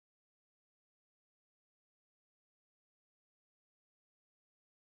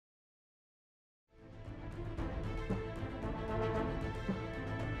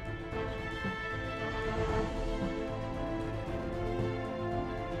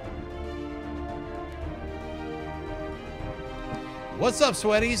What's up,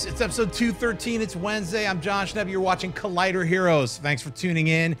 Sweaties? It's episode 213. It's Wednesday. I'm Jon Schnepp. You're watching Collider Heroes. Thanks for tuning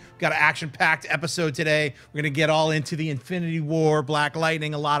in. We've got an action-packed episode today. We're going to get all into the Infinity War, Black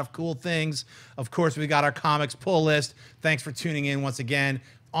Lightning, a lot of cool things. Of course, we got our comics pull list. Thanks for tuning in once again.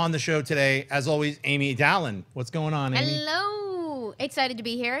 On the show today, as always, Amy Dallen. What's going on, Amy? Hello. Excited to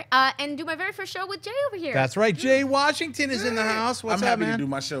be here and do my very first show with Jay over here. That's right. Jay Washington is in the house. What's I'm up, happy man? to do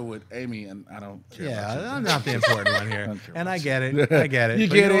my show with Amy, and I don't care. Yeah, I'm not the important one here. And I get it. You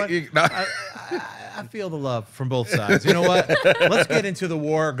get it. I feel the love from both sides. You know what? Let's get into the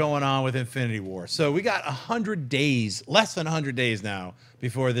war going on with Infinity War. So we got 100 days, less than 100 days now,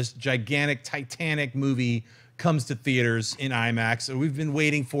 before this gigantic Titanic movie comes to theaters in IMAX. So we've been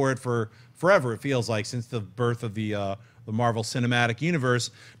waiting for it for forever, it feels like, since the birth of the Marvel Cinematic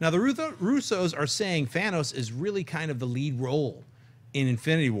Universe. Now, the Russos are saying Thanos is really kind of the lead role in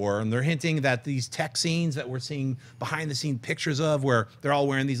Infinity War, and they're hinting that these tech scenes that we're seeing behind-the-scene pictures of, where they're all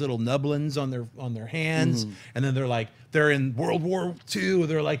wearing these little nublins on their hands, and then they're in World War II,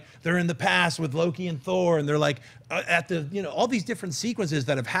 they're in the past with Loki and Thor, and they're like at the all these different sequences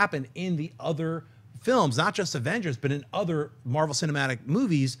that have happened in the other films, not just Avengers, but in other Marvel Cinematic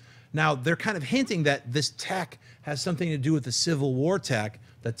movies. Now, they're kind of hinting that this tech has something to do with the Civil War tech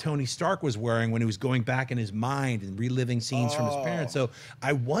that Tony Stark was wearing when he was going back in his mind and reliving scenes from his parents. So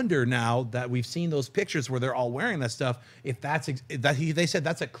I wonder, now that we've seen those pictures where they're all wearing that stuff, if they said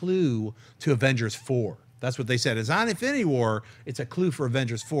that's a clue to Avengers 4. That's what they said. It's on Infinity War. It's a clue for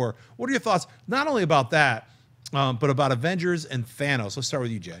Avengers 4. What are your thoughts, not only about that, but about Avengers and Thanos? Let's start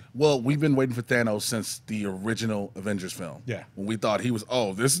with you, Jay. Well, we've been waiting for Thanos since the original Avengers film. Yeah. When we thought he was,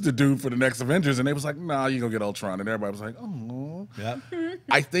 this is the dude for the next Avengers, and they was like, nah, you're going to get Ultron. And everybody was like, oh. Yeah.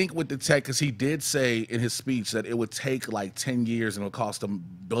 I think with the tech, because he did say in his speech that it would take like 10 years and it would cost them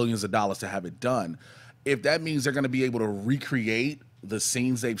billions of dollars to have it done. If that means they're going to be able to recreate the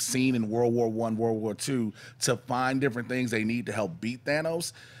scenes they've seen in World War I, World War II to find different things they need to help beat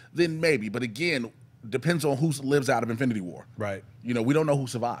Thanos, then maybe. But again, depends on who lives out of Infinity War. Right. We don't know who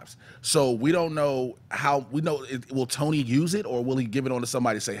survives. So we don't know how, will Tony use it, or will he give it on to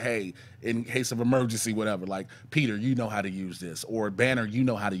somebody to say, hey, in case of emergency, whatever, like, Peter, you know how to use this, or Banner, you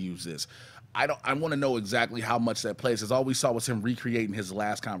know how to use this. I want to know exactly how much that plays, because all we saw was him recreating his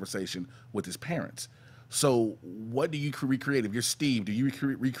last conversation with his parents. So what do you recreate? If you're Steve, do you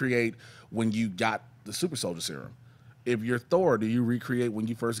recreate when you got the super soldier serum? If you're Thor, do you recreate when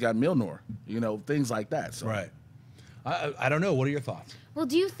you first got Mjolnir? Things like that. So. Right. I don't know. What are your thoughts? Well,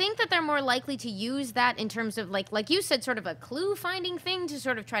 do you think that they're more likely to use that in terms of, like you said, sort of a clue-finding thing to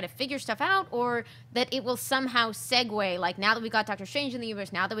sort of try to figure stuff out, or that it will somehow segue, like, now that we've got Doctor Strange in the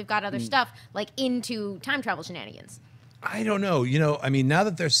universe, now that we've got other stuff, like, into time travel shenanigans? I don't know. I mean, now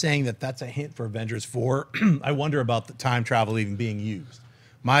that they're saying that that's a hint for Avengers 4, I wonder about the time travel even being used.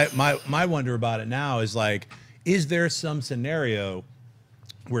 My wonder about it now is, like, is there some scenario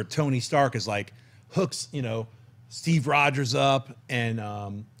where Tony Stark is like hooks, Steve Rogers up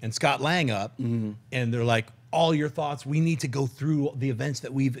and Scott Lang up, and they're like, all your thoughts, we need to go through the events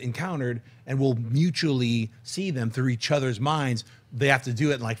that we've encountered, and we'll mutually see them through each other's minds. They have to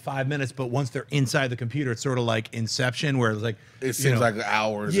do it in like 5 minutes, but once they're inside the computer, it's sort of like Inception, where it's like, it seems like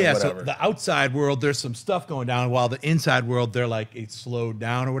hours. Yeah, or whatever. So the outside world, there's some stuff going down, while the inside world, they're like, it's slowed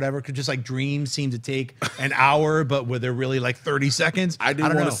down or whatever. Because just like dreams seem to take an hour, but where there really like 30 seconds. I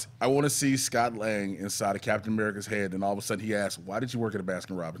want to see Scott Lang inside of Captain America's head, and all of a sudden he asks, "Why did you work at a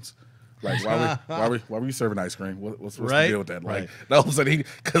Baskin Robbins? Like, why were you serving ice cream? What's the deal with that?" Like, all of a sudden,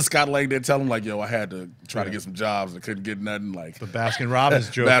 because Scott Lang didn't tell him, like, I had to try to get some jobs and couldn't get nothing. Like the Baskin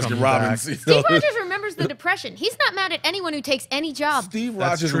Robbins joke. Baskin Robbins. Steve Rogers remembers the Depression. He's not mad at anyone who takes any job. Steve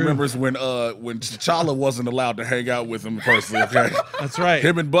Rogers remembers when T'Challa wasn't allowed to hang out with him personally. Okay, that's right.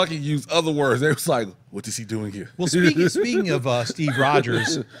 Him and Bucky used other words. They was like, "What is he doing here?" Well, speaking of Steve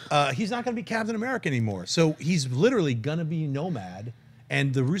Rogers, he's not going to be Captain America anymore. So he's literally going to be Nomad.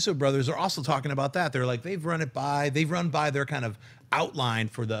 And the Russo brothers are also talking about that. They're like, they've run by their kind of outline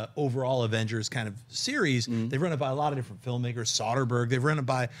for the overall Avengers kind of series. They've run it by a lot of different filmmakers, Soderbergh. They've run it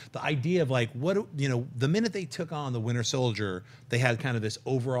by the idea of like, the minute they took on the Winter Soldier, they had kind of this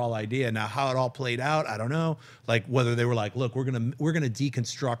overall idea. Now, how it all played out, I don't know. Like whether they were like, look, we're gonna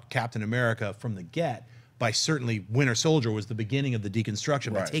deconstruct Captain America from the get. By certainly Winter Soldier was the beginning of the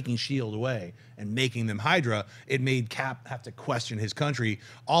deconstruction, by taking S.H.I.E.L.D. away and making them Hydra. It made Cap have to question his country.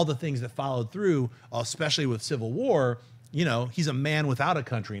 All the things that followed through, especially with Civil War, he's a man without a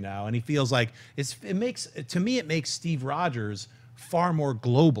country now, and he feels like it makes Steve Rogers far more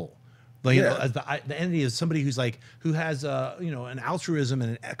global. Like, as the entity is somebody who's like, who has an altruism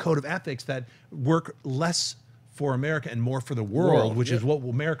and a code of ethics that work less for America and more for the world, which yeah. is what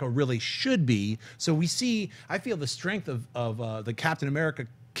America really should be. So we see, I feel the strength of the Captain America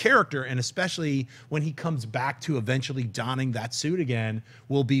character, and especially when he comes back to eventually donning that suit again,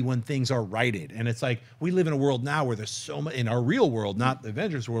 will be when things are righted. And it's like, we live in a world now where there's so much, in our real world, not the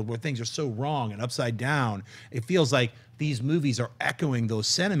Avengers world, where things are so wrong and upside down. It feels like these movies are echoing those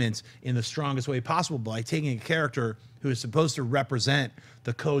sentiments in the strongest way possible by taking a character who is supposed to represent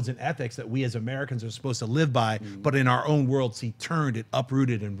the codes and ethics that we as Americans are supposed to live by, but in our own world see turned and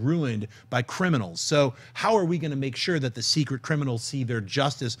uprooted and ruined by criminals. So how are we going to make sure that the secret criminals see their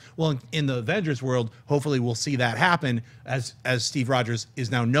justice? Well, in the Avengers world, hopefully we'll see that happen as Steve Rogers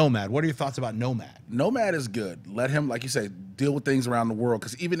is now Nomad. What are your thoughts about Nomad? Nomad is good. Let him, like you say, deal with things around the world.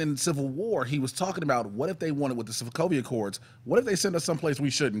 Because even in Civil War, he was talking about what if they wanted with the Sokovia Accords, what if they send us someplace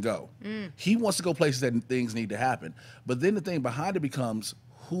we shouldn't go? He wants to go places that things need to happen. But then the thing behind it becomes,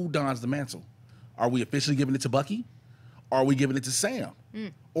 who dons the mantle? Are we officially giving it to Bucky? Are we giving it to Sam?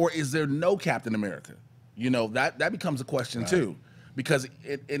 Or is there no Captain America? You know, that becomes a question too. Because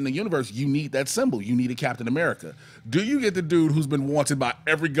in the universe, you need that symbol. You need a Captain America. Do you get the dude who's been wanted by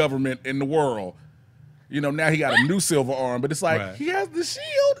every government in the world? You know, now he got a new silver arm, but it's like, he has the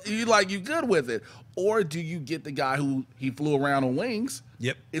shield. You good with it. Or do you get the guy who he flew around on wings?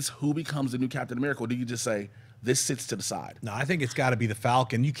 Yep. It's who becomes the new Captain America. Or do you just say, this sits to the side? No, I think it's got to be the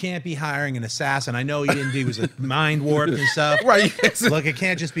Falcon. You can't be hiring an assassin. I know he didn't do, he was a mind warped and stuff. Right. Look, it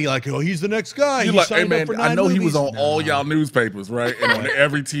can't just be like, oh, he's the next guy. You're He like, signed hey, man, up for I 9 know he movies. was on all y'all newspapers, right? And on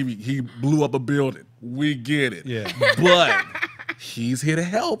every TV, he blew up a building. We get it. Yeah. But he's here to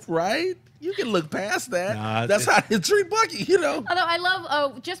help, right? You can look past that. Nah, that's how you treat Bucky, you know? Although I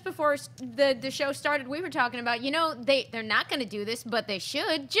love, just before the show started, we were talking about, you know, they're not going to do this, but they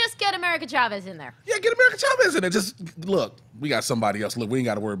should. Just get America Chavez in there. Yeah, get America Chavez in there. Just, look, we got somebody else. Look, we ain't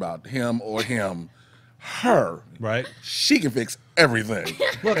got to worry about him or him. Her. Right. She can fix everything.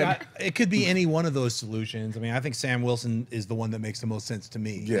 Look, it could be any one of those solutions. I mean, I think Sam Wilson is the one that makes the most sense to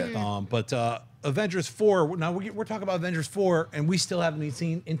me. Yeah. But Avengers 4, now we're talking about Avengers 4, and we still haven't even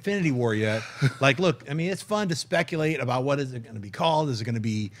seen Infinity War yet. Like, look, I mean, it's fun to speculate about what is it going to be called. Is it going to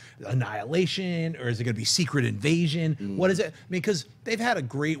be Annihilation, or is it going to be Secret Invasion? What is it? I mean, because they've had a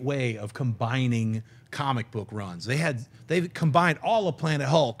great way of combining comic book runs. They've combined all of Planet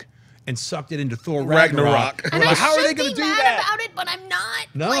Hulk and sucked it into Thor Ragnarok. And We're like, I how are they should going to be do mad that? about it, but I'm not.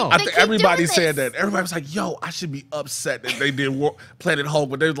 No. Like, I they think keep everybody doing said this. that. Everybody was like, yo, I should be upset that they did Planet Hulk,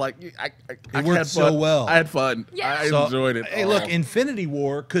 but they was like, I worked had so fun. well. I had fun. Yeah. I So, enjoyed it. Hey, look, Infinity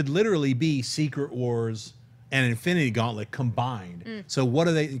War could literally be Secret Wars and Infinity Gauntlet combined. So what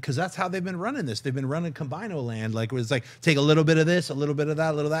are they? Because that's how they've been running this. They've been running Combino Land. Like, it was like, take a little bit of this, a little bit of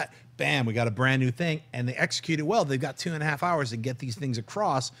that, a little of that. Bam, we got a brand new thing. And they execute it well. They've got 2.5 hours to get these things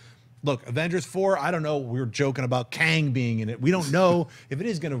across. Look, Avengers 4, I don't know. We were joking about Kang being in it. We don't know if it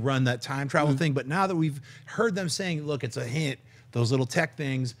is going to run that time travel thing. But now that we've heard them saying, look, it's a hint, those little tech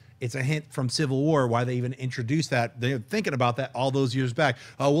things, it's a hint from Civil War, why they even introduced that. They're thinking about that all those years back.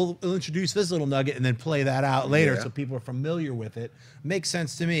 Oh, we'll introduce this little nugget and then play that out later so people are familiar with it. Makes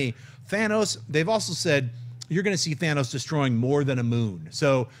sense to me. Thanos, they've also said, you're going to see Thanos destroying more than a moon.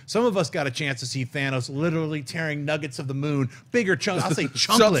 So some of us got a chance to see Thanos literally tearing nuggets of the moon, bigger chunks, I'll say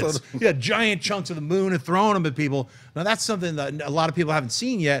chunklets. Yeah, giant chunks of the moon and throwing them at people. Now, that's something that a lot of people haven't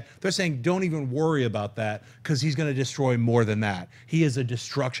seen yet. They're saying, don't even worry about that because he's going to destroy more than that. He is a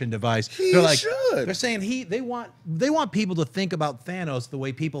destruction device. They're saying they want people to think about Thanos the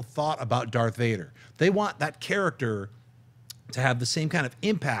way people thought about Darth Vader. They want that character to have the same kind of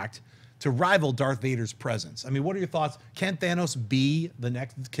impact to rival Darth Vader's presence. I mean, what are your thoughts? Can Thanos be the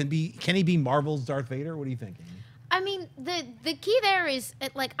next? Can he be Marvel's Darth Vader? What do you think? I mean, the key there is,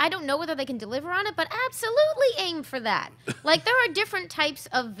 like, I don't know whether they can deliver on it, but absolutely aim for that. Like, there are different types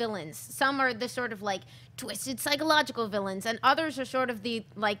of villains. Some are the sort of, like, twisted psychological villains, and others are sort of the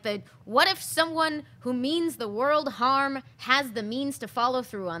what if someone who means the world harm has the means to follow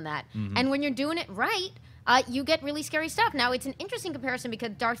through on that? And when you're doing it right, you get really scary stuff. Now, it's an interesting comparison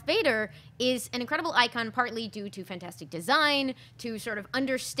because Darth Vader is an incredible icon, partly due to fantastic design, to sort of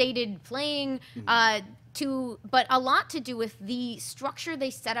understated playing, but a lot to do with the structure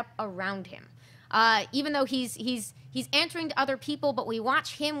they set up around him. Even though he's answering to other people, but we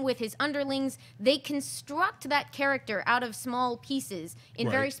watch him with his underlings. They construct that character out of small pieces in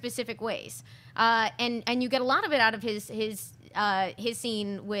very specific ways, and you get a lot of it out of his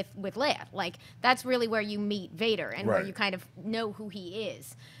scene with Leia. Like, that's really where you meet Vader and where you kind of know who he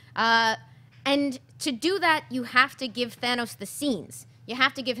is. And to do that, you have to give Thanos the scenes. you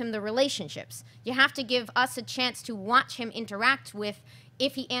have to give him the relationships. You have to give us a chance to watch him interact with,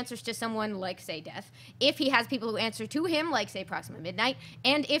 if he answers to someone like, say, Death, if he has people who answer to him, like, say, Proxima Midnight,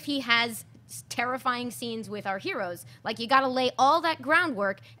 and if he has terrifying scenes with our heroes. Like, you got to lay all that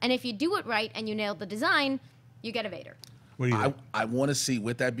groundwork, and if you do it right and you nail the design, you get a Vader. What do you think? I want to see,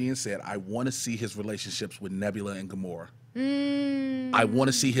 with that being said, I want to see his relationships with Nebula and Gamora. I want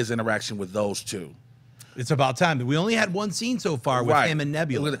to see his interaction with those two. It's about time. We only had one scene so far with him and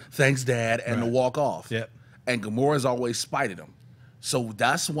Nebula. Thanks, Dad, and the walk off. Yep. And Gamora's always spited him. So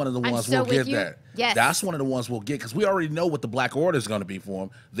that's one of the ones we'll get that. Yes. That's one of the ones we'll get, because we already know what the Black Order is going to be for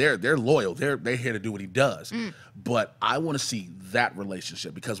him. They're loyal. They're here to do what he does. But I want to see that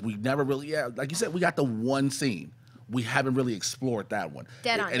relationship, because we never really, like you said, we got the one scene. We haven't really explored that one.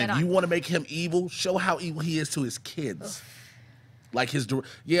 Dead on, and if you want to make him evil, show how evil he is to his kids. Like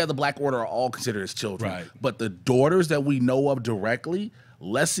the Black Order are all considered his children. Right. But the daughters that we know of directly,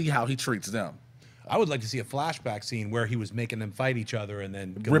 let's see how he treats them. I would like to see a flashback scene where he was making them fight each other and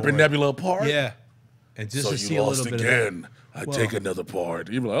then ripping Nebula apart. Yeah, and just So to see you a lost little bit again. of I take another part.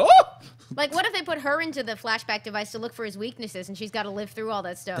 You'd be like, oh! Like, what if they put her into the flashback device to look for his weaknesses, and she's got to live through all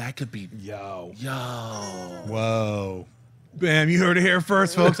that stuff? That could be Yo. Whoa. Bam, you heard it here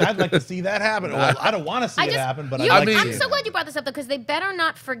first, folks. I'd like to see that happen. Well, I don't want to see it happen, but I'd like to see I'm it. so glad you brought this up, though, because they better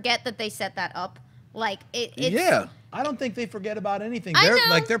not forget that they set that up. Like, it's... I don't think they forget about anything. I They're know.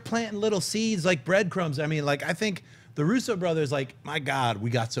 like, they're planting little seeds like breadcrumbs. I mean, like, I think the Russo brothers, like, my God, we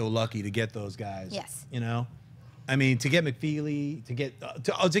got so lucky to get those guys. Yes. You know? I mean, to get McFeely, to get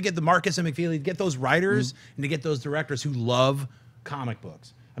the Marcus and McFeely, to get those writers and to get those directors who love comic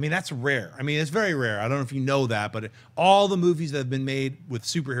books. I mean, that's rare. I mean, it's very rare. I don't know if you know that, but all the movies that have been made with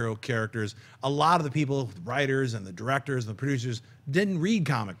superhero characters, a lot of the people, the writers and the directors and the producers, didn't read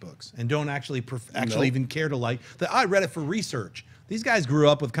comic books and don't actually even care to like that. I read it for research. These guys grew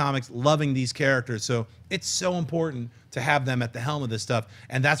up with comics, loving these characters, so it's so important to have them at the helm of this stuff.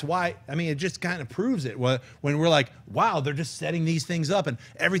 And that's why, I mean, it just kind of proves it when we're like, wow, they're just setting these things up, and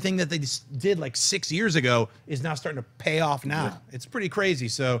everything that they just did like 6 years ago is now starting to pay off now. Yeah. It's pretty crazy.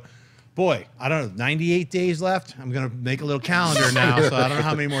 So, boy, I don't know, 98 days left. I'm going to make a little calendar now, so I don't know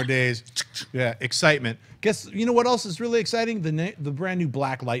how many more days. Yeah, excitement. Guess, you know what else is really exciting? The brand new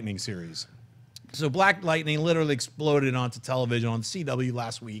Black Lightning series. So Black Lightning literally exploded onto television on CW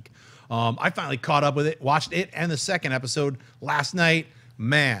last week. I finally caught up with it, watched it and the second episode last night.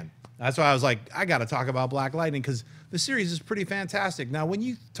 Man, that's why I was like, I got to talk about Black Lightning, because the series is pretty fantastic. Now, when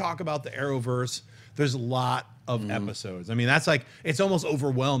you talk about the Arrowverse, there's a lot of episodes. I mean, that's like, it's almost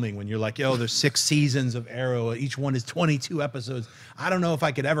overwhelming when you're like, yo, there's 6 seasons of Arrow. Each one is 22 episodes. I don't know if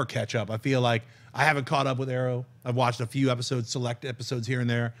I could ever catch up. I feel like I haven't caught up with Arrow. I've watched a few episodes, select episodes here and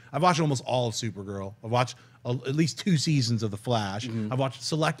there. I've watched almost all of Supergirl. I've watched at least 2 seasons of The Flash. I've watched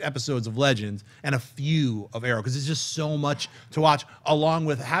select episodes of Legends and a few of Arrow, because it's just so much to watch, along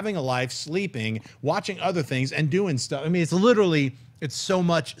with having a life, sleeping, watching other things, and doing stuff. I mean, it's literally... It's so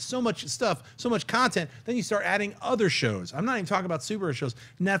much stuff, so much content. Then you start adding other shows. I'm not even talking about superhero shows.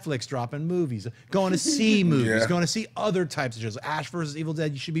 Netflix dropping movies, going to see movies, going to see other types of shows. Ash vs. Evil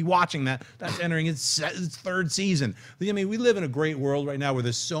Dead, you should be watching that. That's entering its 3rd season. I mean, we live in a great world right now where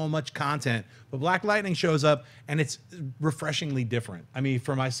there's so much content. But Black Lightning shows up, and it's refreshingly different. I mean,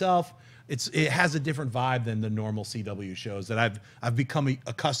 for myself, it has a different vibe than the normal CW shows that I've become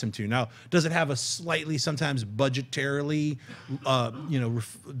accustomed to. Now, does it have a slightly, sometimes budgetarily,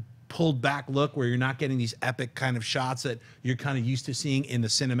 pulled back look where you're not getting these epic kind of shots that you're kind of used to seeing in the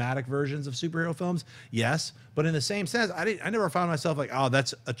cinematic versions of superhero films? Yes, but in the same sense, I never found myself like, oh,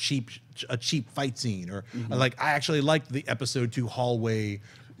 that's a cheap fight scene, or like, I actually liked the episode 2 hallway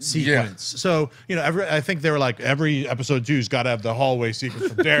sequence. So, you know, I think they were like, every episode 2's got to have the hallway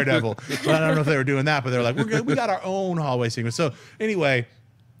sequence from Daredevil. But I don't know if they were doing that, but they were like, we got our own hallway sequence. So anyway,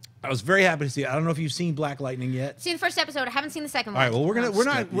 I was very happy to see it. I don't know if you've seen Black Lightning yet. Seen the first episode. I haven't seen the second one. All right, well, we're gonna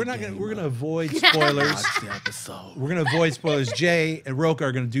avoid spoilers. We're gonna avoid spoilers. Jay and Roka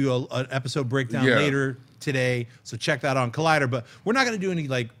are gonna do an episode breakdown later today, so check that on Collider. But we're not gonna do any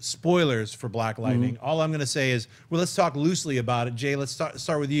like spoilers for Black Lightning. All I'm gonna say is, well, let's talk loosely about it. Jay, let's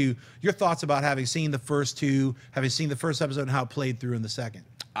start with you. Your thoughts about having seen the first 2, having seen the first episode, and how it played through in the second.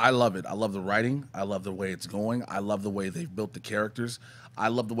 I love it. I love the writing. I love the way it's going. I love the way they've built the characters. I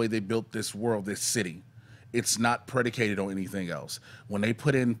love the way they built this world, this city. It's not predicated on anything else. When they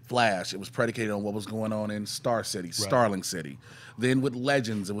put in Flash, it was predicated on what was going on in Star City, Starling City. Then with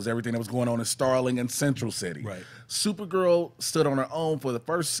Legends, it was everything that was going on in Starling and Central City. Right. Supergirl stood on her own for the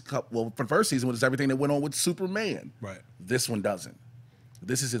first season, which is everything that went on with Superman. Right. This one doesn't.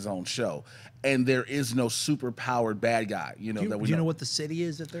 This is his own show, and there is no super powered bad guy. You know Do that we you know what the city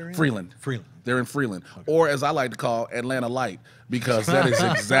is that they're in? Freeland. Freeland. They're in Freeland, or as I like to call Atlanta Light, because that is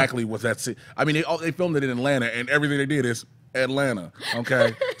exactly what that's. I mean, they filmed it in Atlanta, and everything they did is Atlanta.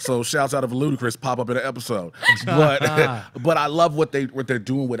 Okay, so shouts out of Ludacris pop up in an episode, but I love what they're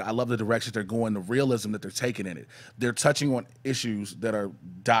doing with it. I love the direction they're going, the realism that they're taking in it. They're touching on issues that are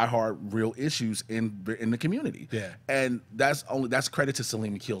diehard real issues in the community. Yeah, and that's credit to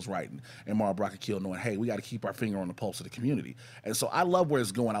Salim Akil's writing and Mara Brock Akil knowing, hey, we got to keep our finger on the pulse of the community. And so I love where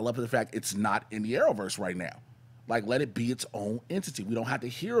it's going. I love the fact it's not in the Arrowverse right now. Like, let it be its own entity. We don't have to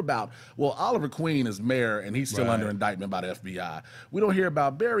hear about, well, Oliver Queen is mayor and he's still under indictment by the FBI. We don't hear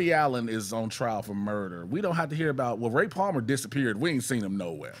about Barry Allen is on trial for murder. We don't have to hear about, well, Ray Palmer disappeared. We ain't seen him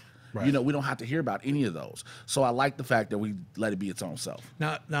nowhere. Right. You know, we don't have to hear about any of those. So I like the fact that we let it be its own self.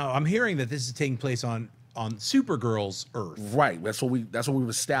 Now I'm hearing that this is taking place on Supergirl's Earth. Right. That's what we've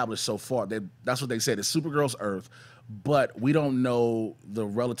established so far. That's what they said. It's Supergirl's Earth, but we don't know the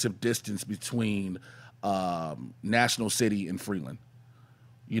relative distance between National City and Freeland.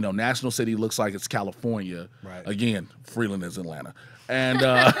 You know, National City looks like it's California. Right. Again, Freeland is Atlanta. And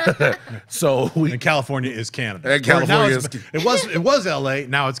so and California is Canada. And California it was LA,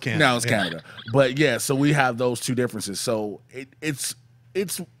 now it's Canada. Now it's Canada. But yeah, so we have those two differences. So it's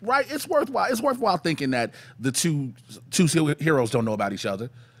right, it's worthwhile. It's worthwhile thinking that the two heroes don't know about each other.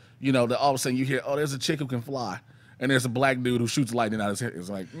 You know, that all of a sudden you hear, oh, there's a chick who can fly. And there's a black dude who shoots lightning out of his head. It's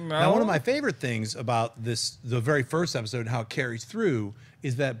like, no. Now, one of my favorite things about the very first episode and how it carries through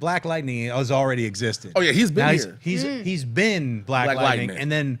is that Black Lightning has already existed. Oh yeah, he's been here. He's been Black Lightning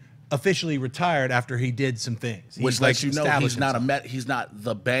and then officially retired after he did some things. Which lets you know he's not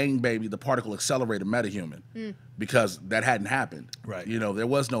the Bang Baby, the particle accelerator metahuman, because that hadn't happened. Right. You know, there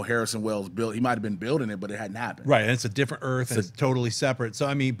was no Harrison Wells build. He might have been building it, but it hadn't happened. Right, and it's a different Earth, and it's totally separate. So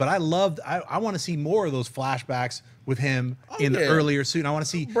I mean, but I want to see more of those flashbacks with him in the earlier suit. I want to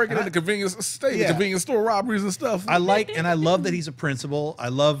see breaking into convenience store robberies and stuff. I love that he's a principal. I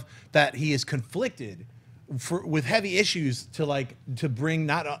love that he is conflicted with heavy issues to bring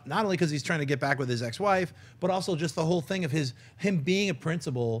not only because he's trying to get back with his ex-wife, but also just the whole thing of him being a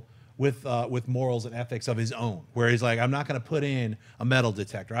principal with morals and ethics of his own, where he's like, I'm not going to put in a metal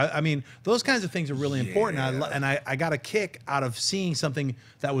detector. I mean, those kinds of things are really important. And I got a kick out of seeing something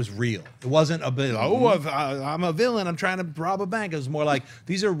that was real. It wasn't a bit, I'm a villain, I'm trying to rob a bank. It was more like,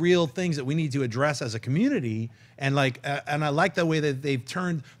 these are real things that we need to address as a community. And and I like the way that they've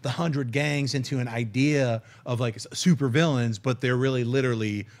turned the 100 gangs into an idea of like super villains, but they're really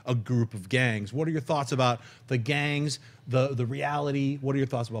literally a group of gangs. What are your thoughts about the gangs, the reality? What are your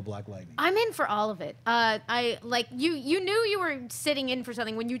thoughts about Black Lightning? I'm in for all of it. I like you knew you were sitting in for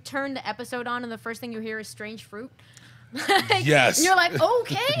something when you turn the episode on and the first thing you hear is strange fruit. Yes. And you're like,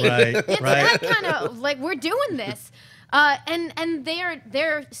 okay, it's that kind of like, we're doing this. And they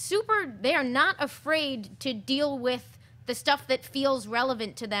are not afraid to deal with the stuff that feels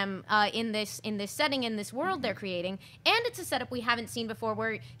relevant to them in this setting, in this world they're creating. And it's a setup we haven't seen before,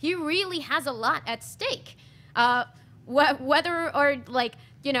 where he really has a lot at stake. Whether or like,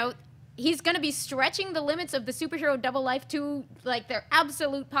 you know, he's going to be stretching the limits of the superhero double life to like their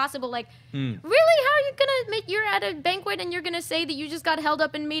absolute possible, like, really, how are you going to you're at a banquet and you're going to say that you just got held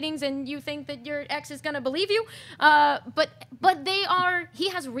up in meetings and you think that your ex is going to believe you? But he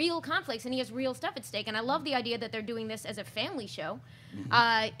has real conflicts and he has real stuff at stake. And I love the idea that they're doing this as a family show,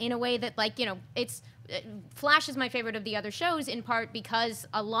 in a way that, like, you know, Flash is my favorite of the other shows, in part because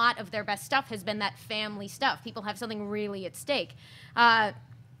a lot of their best stuff has been that family stuff. People have something really at stake.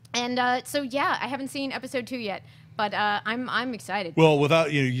 So yeah, I haven't seen episode 2 yet, but I'm excited. Well,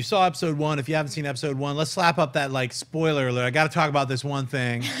 without you saw episode 1. If you haven't seen episode 1, let's slap up that like spoiler alert. I got to talk about this one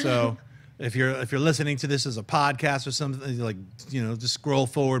thing. So if you're listening to this as a podcast or something, like, you know, just scroll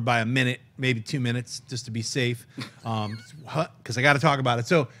forward by a minute, maybe 2 minutes, just to be safe, because I got to talk about it.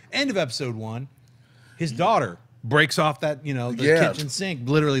 So end of episode 1, his daughter breaks off that, you know, the kitchen sink,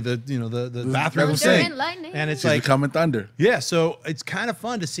 literally the bathroom sink, and it's like becoming thunder. Yeah, so it's kind of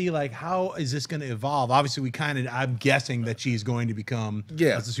fun to see, like, how is this going to evolve? Obviously, I'm guessing that she's going to become as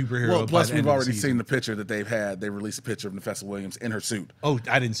a superhero. Well, plus we've already seen the picture that they've had. They released a picture of Nefessa Williams in her suit. Oh,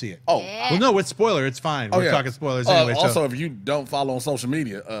 I didn't see it. Oh, well, no, it's spoiler. It's fine. We're talking spoilers anyway. Also, if you don't follow on social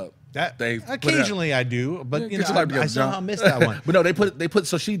media, occasionally I do, but you know, I somehow missed that one. But no, they put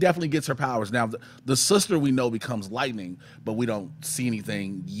so she definitely gets her powers. Now the sister we know becomes Lightning, but we don't see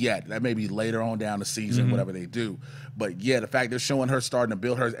anything yet. That may be later on down the season, whatever they do. But yeah, the fact they're showing her starting to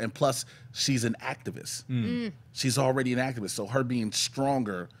build her, and plus she's an activist. She's already an activist, so her being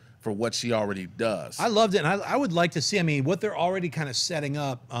stronger for what she already does. I loved it, and I would like to see. I mean, what they're already kind of setting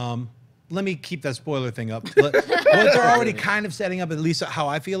up. Let me keep that spoiler thing up. What they're already kind of setting up, at least how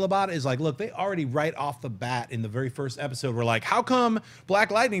I feel about it, is like, look, they already right off the bat in the very first episode were like, how come Black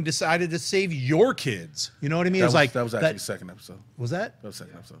Lightning decided to save your kids? You know what I mean? That It was like that was actually the second episode. Was that? That was the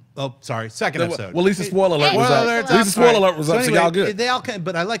second episode. Oh, sorry, second episode. Well, at least the spoiler alert was Spoiler up. alert's At least the spoiler alert was up, so anyway, y'all good. They all can,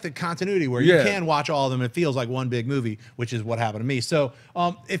 but I like the continuity where you Yeah. can watch all of them. It feels like one big movie, which is what happened to me. So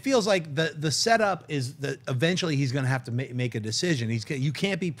it feels like the setup is that eventually he's going to have to make a decision. You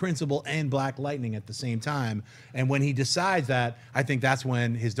can't be Principal and Black Lightning at the same time. And when he decides that, I think that's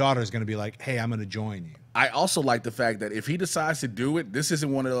when his daughter is going to be like, hey, I'm going to join you. I also like the fact that if he decides to do it, this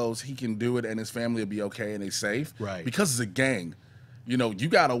isn't one of those he can do it and his family will be okay and they safe. Right. Because it's a gang. You know, you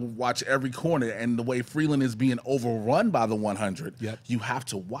got to watch every corner, and the way Freeland is being overrun by the 100, Yep. you have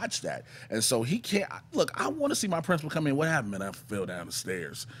to watch that. And so he can't look. I want to see my principal come in. What happened, man? I fell down the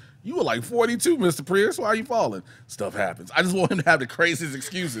stairs. You were like 42, Mr. Pierce. Why are you falling? Stuff happens. I just want him to have the craziest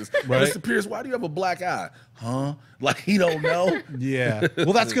excuses. Right. Mr. Pierce, why do you have a black eye? Huh? Like he don't know. Yeah.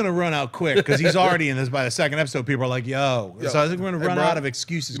 Well, that's going to run out quick because he's already in this by the second episode. People are like, yo. So I think we're going to run bro, out of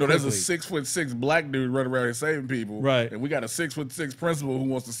excuses You know, quickly. there's a 6'6" black dude running around here saving people. Right. And we got a 6'6" principal who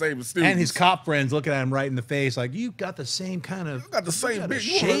wants to save his students. And his cop friends looking at him right in the face like, you got the same kind of got the same big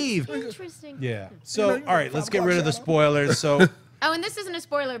shave. Interesting. Yeah. So, you all right, got let's 5 get rid of the shadow. spoilers. So, Oh, and this isn't a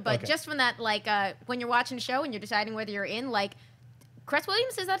spoiler, but Okay. just from that, like, when you're watching a show and you're deciding whether you're in, like, Cress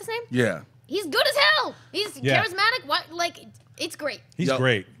Williams, is that his name? Yeah. He's good as hell. He's Yeah. charismatic. What? Like, it's great. he's Yo,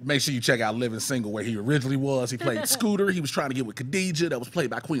 great. Make sure you check out Living Single, where he originally was. He played Scooter. He was trying to get with Khadijah. That was played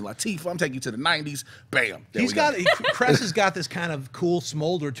by Queen Latifah. I'm taking you to the 90s. Bam. There He's we go. Cress has got this kind of cool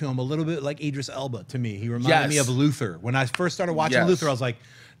smolder to him, a little bit like Idris Elba to me. He reminded me Yes. of Luthor. When I first started watching Yes. Luthor, I was like,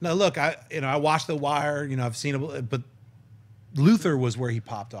 no, look, I watched The Wire, I've seen it, but Luthor was where he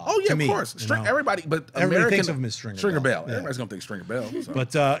popped off. Oh, yeah, to of me, course. Everybody, but Everybody American, thinks of him as Stringer Bell. Yeah. Everybody's going to think Stringer Bell. So.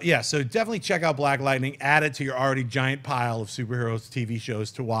 But yeah, so definitely check out Black Lightning. Add it to your already giant pile of superheroes TV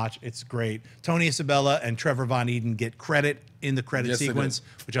shows to watch. It's great. Tony Isabella and Trevor Von Eden get credit in the credit Yes, they sequence,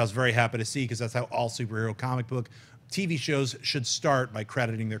 which I was very happy to see because that's how all superhero comic book TV shows should start, by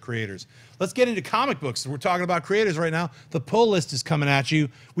crediting their creators. Let's get into comic books. We're talking about creators right now. The pull list is coming at you.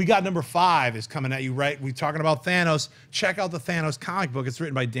 We got number 5 is coming at you, right? We're talking about Thanos. Check out the Thanos comic book. It's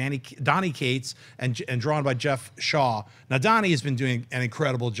written by Donnie Cates and drawn by Jeff Shaw. Now, Donnie has been doing an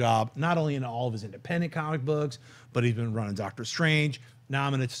incredible job, not only in all of his independent comic books, but he's been running Doctor Strange. Now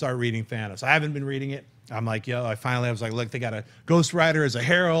I'm going to start reading Thanos. I haven't been reading it. I'm like, I was like, look, they got a Ghost Rider as a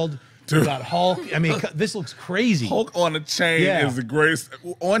herald. Dude. Got Hulk. I mean, this looks crazy. Hulk on a chain is the greatest.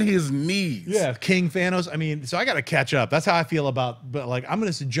 On his knees. Yeah, King Thanos. I mean, so I got to catch up. That's how I feel about, but like, I'm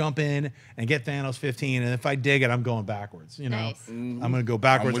going to jump in and get Thanos 15. And if I dig it, I'm going backwards. Nice. I'm going to go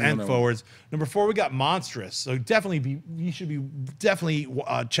backwards with you and on that forwards. Number 4, we got Monstrous. So you should be definitely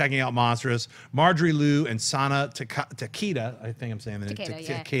checking out Monstrous. Marjorie Liu and Sana Takeda. I think I'm saying the name.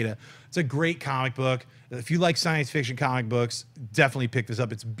 Takeda. It's a great comic book. If you like science fiction comic books, definitely pick this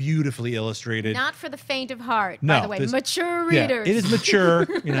up. It's beautifully illustrated. Not for the faint of heart, No, by the way. Mature readers. Yeah, it is mature.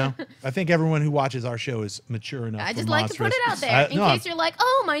 I think everyone who watches our show is mature enough. I for just like to put it out there in case you're like,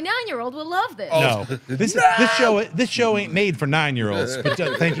 oh, my 9-year-old will love this. No, this show ain't made for 9-year-olds. But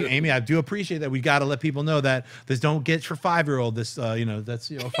thank you, Amy. I do appreciate that. We got to let people know that this don't get for 5-year-old. This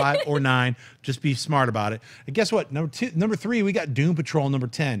that's 5 or 9. Just be smart about it. And guess what? Number 3, we got Doom Patrol. Number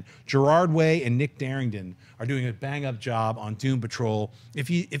 10, Gerard Way and Nick Darrington are doing a bang-up job on Doom Patrol. If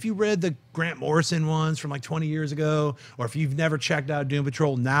you read the Grant Morrison ones from like 20 years ago, or if you've never checked out Doom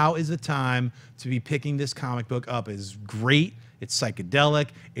Patrol, now is the time to be picking this comic book up. It's great. It's psychedelic.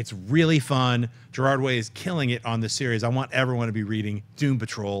 It's really fun. Gerard Way is killing it on this series. I want everyone to be reading Doom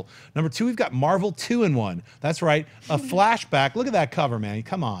Patrol. Number 2, we've got Marvel 2-in-1. That's right, a flashback. Look at that cover, man.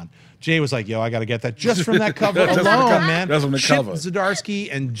 Come on. Jay was like, I got to get that just from that cover alone, man. That's from the Chip cover. Zdarsky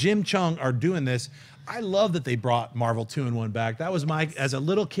and Jim Chung are doing this. I love that they brought Marvel 2-in-1 back. That was as a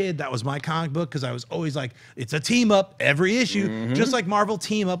little kid, that was my comic book because I was always like, it's a team up every issue. Just like Marvel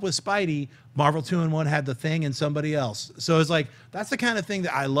team up with Spidey, Marvel 2-in-1 had the Thing and somebody else. So it's like, that's the kind of thing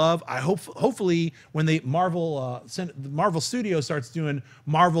that I love. I hopefully when the Marvel Studio starts doing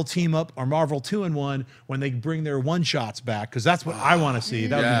Marvel team up or Marvel 2-in-1, when they bring their one-shots back, because that's what I want to see.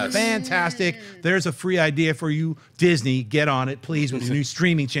 That would be fantastic. There's a free idea for you, Disney. Get on it, please, with your new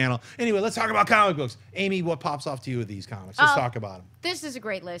streaming channel. Anyway, let's talk about comic books. Amy, what pops off to you with these comics? Let's talk about them. This is a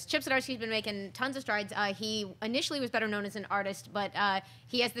great list. Chip Zdarsky's been making tons of strides. He initially was better known as an artist, but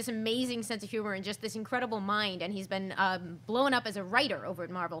he has this amazing sense of humor and just this incredible mind, and he's been blowing up as a writer over at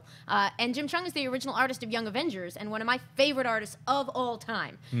Marvel. And Jim Cheung is the original artist of Young Avengers and one of my favorite artists of all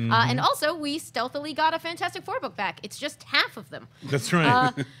time. And also, we stealthily got a Fantastic Four book back. It's just half of them. That's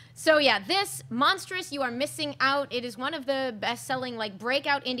right. So yeah, this Monstrous, you are missing out. It is one of the best-selling like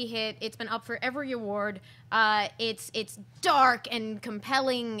breakout indie hit. It's been up for every award. It's dark and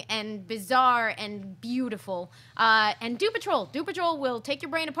compelling and bizarre and beautiful. And Doom Patrol will take your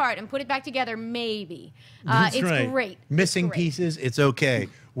brain apart and put it back together. Maybe That's it's right. great. Missing It's great. pieces, it's okay.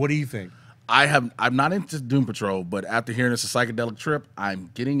 What do you think? I'm not into Doom Patrol, but after hearing it's a psychedelic trip, I'm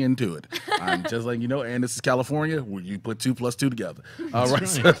getting into it. I'm just letting you know, and this is California, where you put 2 + 2 together. All right,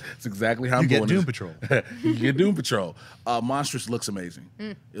 so that's exactly how I'm You going. get Doom Patrol. You get Doom Patrol. Monstrous looks amazing.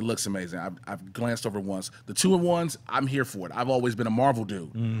 It looks amazing. I've glanced over it once. The 2-in-1s, I'm here for it. I've always been a Marvel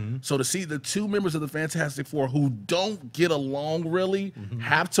dude. So to see the 2 members of the Fantastic Four who don't get along really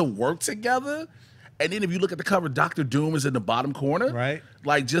have to work together. And then if you look at the cover, Dr. Doom is in the bottom corner. Right.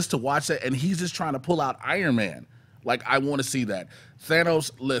 Like, just to watch that, and he's just trying to pull out Iron Man. Like, I want to see that. Thanos,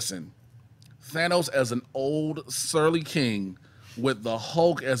 listen. Thanos as an old surly king with the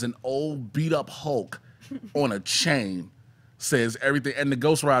Hulk as an old beat-up Hulk on a chain says everything. And the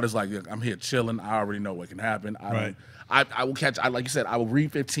Ghost Rider's like, look, I'm here chilling. I already know what can happen. I will catch, like you said, I will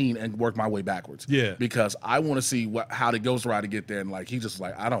read 15 and work my way backwards. Yeah. Because I want to see how the Ghost Rider get there. And like, he's just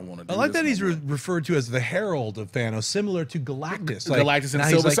like, I don't want to do I like this that he's no more. referred to as the Herald of Thanos, similar to Galactus. Galactus and now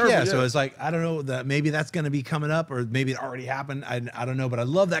Silver he's like, Surfer, yeah, yeah. so it's like, I don't know, that maybe that's going to be coming up, or maybe it already happened. I don't know, but I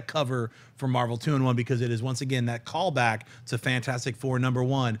love that cover for Marvel 2-in-1 because it is, once again, that callback to Fantastic Four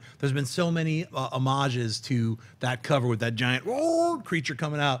 #1. There's been so many homages to that cover with that giant creature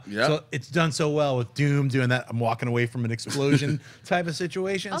coming out. Yep. So it's done so well with Doom doing that. I'm walking away from an explosion type of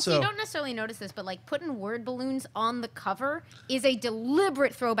situation. Also, so you don't necessarily notice this, but like putting word balloons on the cover is a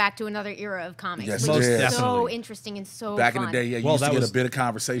deliberate throwback to another era of comics, Yes, which it is is. so Definitely. interesting and so Back fun. in the day, yeah, you Well, used to that get was a bit of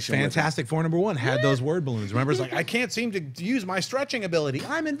conversation. with it. Fantastic Four #1 had those word balloons. Remember, it's like, I can't seem to use my stretching ability.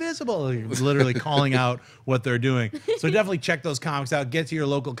 I'm invisible. You're literally calling out what they're doing. So definitely check those comics out. Get to your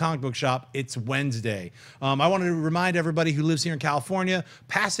local comic book shop. It's Wednesday. I wanted to remind everybody who lives here in California,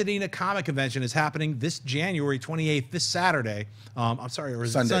 Pasadena Comic Convention is happening this January 28th, this Saturday. I'm sorry, or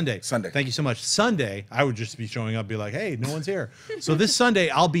is it Sunday? Sunday. Thank you so much. Sunday, I would just be showing up, be like, hey, no one's here. So this Sunday,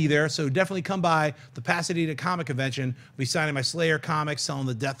 I'll be there. So definitely come by the Pasadena Comic Convention. I'll be signing my Slayer comics, selling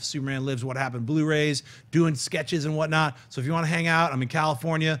the Death of Superman Lives, What Happened Blu-rays, doing sketches and whatnot. So if you want to hang out, I'm in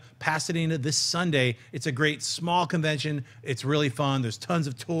California, Pasadena this Sunday. It's a great small convention. It's really fun. There's tons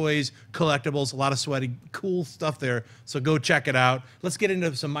of toys, collectibles, a lot of sweaty, cool stuff there. So go check it out. Let's get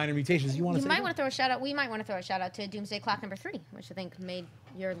into some minor mutations. You want to You say might that? want to throw a shout out. We might want to throw a shout out to Doomsday Clock #3, which I think made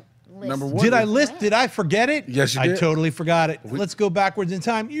your list. #1. Did I list? Did I forget it? Yes, you I did. totally forgot it. Let's go backwards in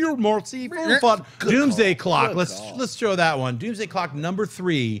time. You're more for fun. Good Doomsday call. Clock. Good Let's call. show that one. Doomsday Clock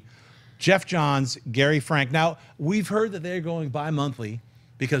 #3. Jeff Johns, Gary Frank. Now we've heard that they're going bi-monthly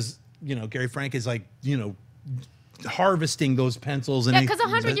because Gary Frank is like harvesting those pencils and Yeah, because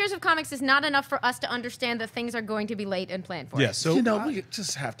 100 years of comics is not enough for us to understand that things are going to be late and planned for. Yeah, so we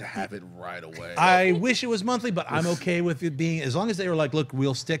just have to have it right away. I wish it was monthly, but I'm okay with it being, as long as they were like, look,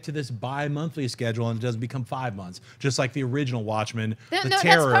 we'll stick to this bi-monthly schedule and it doesn't become 5 months, just like the original Watchmen. No, the that's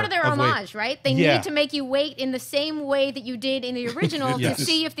terror part of their wait- homage, right? They Yeah. need to make you wait in the same way that you did in the original Yes. to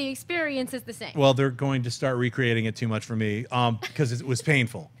see if the experience is the same. Well, they're going to start recreating it too much for me because it was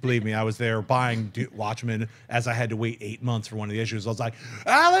painful. Believe me, I was there buying Watchmen as I had to wait 8 months for one of the issues. I was like,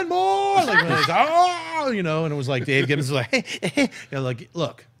 Alan Moore, like, when it's, and it was like Dave Gibbons was like, like,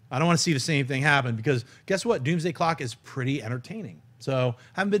 look, I don't want to see the same thing happen because guess what? Doomsday Clock is pretty entertaining. So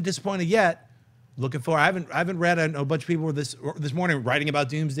haven't been disappointed yet. Looking for. I haven't read. I know a bunch of people were this morning writing about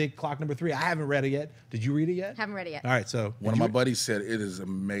Doomsday Clock #3. I haven't read it yet. Did you read it yet? Haven't read it yet. All right. So One of my buddies said it is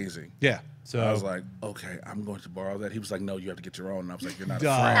amazing. yeah. So I was like, okay, I'm going to borrow that. He was like, no, you have to get your own. And I was like, you're not a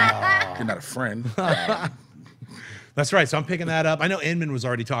friend. You're not a friend. That's right. So I'm picking that up. I know Inman was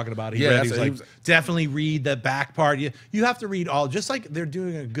already talking about it. He Yeah, read, he that's was what like, he was- definitely read the back part. You have to read all, just like they're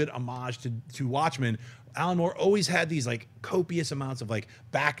doing a good homage to Watchmen. Alan Moore always had these like copious amounts of like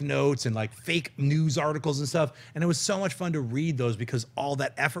back notes and like fake news articles and stuff. And it was so much fun to read those because all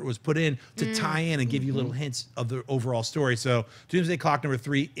that effort was put in to tie in and give you little hints of the overall story. So Doomsday Clock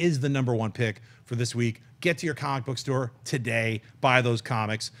 #3 is the #1 pick for this week. Get to your comic book store today, buy those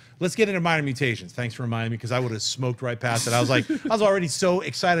comics. Let's get into Minor Mutations. Thanks for reminding me because I would have smoked right past it. I was already so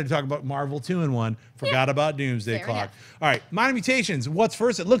excited to talk about Marvel 2-in-1. Forgot about Doomsday Fair Clock. enough. All right, Minor Mutations. What's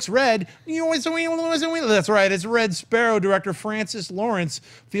first? It looks red. That's right. It's Red Sparrow. Director Francis Lawrence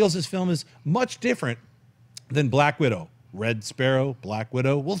feels his film is much different than Black Widow. Red Sparrow, Black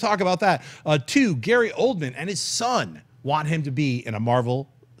Widow. We'll talk about that. 2, Gary Oldman and his son want him to be in a Marvel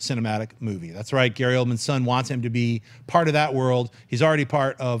cinematic movie. That's right. Gary Oldman's son wants him to be part of that world. He's already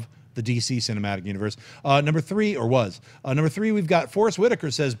part of the DC cinematic universe. #3, we've got Forrest Whitaker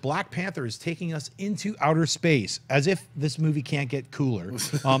says Black Panther is taking us into outer space, as if this movie can't get cooler.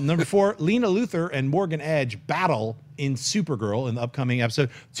 #4, Lena Luthor and Morgan Edge battle in Supergirl in the upcoming episode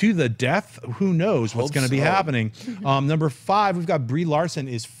to the death. Who knows what's going to be happening? #5, we've got Brie Larson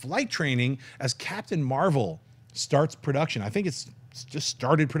is flight training as Captain Marvel starts production. I think it's just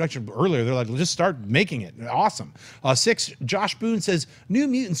started production earlier. They're like, let's just start making it. Awesome. 6, Josh Boone says New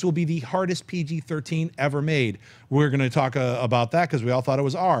Mutants will be the hardest PG-13 ever made. We're going to talk about that because we all thought it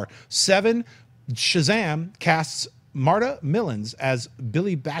was R. 7, Shazam casts Marta Milans as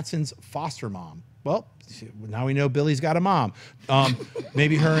Billy Batson's foster mom. Well, now we know Billy's got a mom.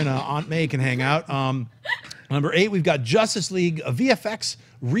 Maybe her and Aunt May can hang out. #8, we've got Justice League, a VFX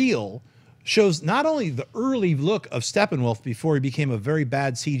reel shows not only the early look of Steppenwolf before he became a very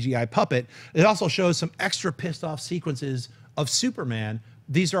bad CGI puppet, it also shows some extra pissed off sequences of Superman.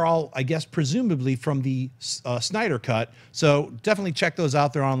 These are all, I guess, presumably from the Snyder cut. So definitely check those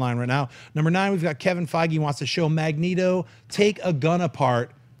out. They're online right now. #9, we've got Kevin Feige wants to show Magneto take a gun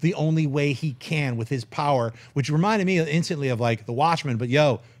apart the only way he can with his power, which reminded me instantly of like The Watchmen. But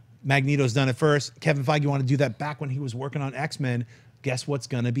Magneto's done it first. Kevin Feige wanted to do that back when he was working on X-Men. Guess what's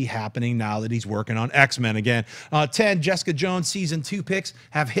going to be happening now that he's working on X-Men again? 10, Jessica Jones season 2 picks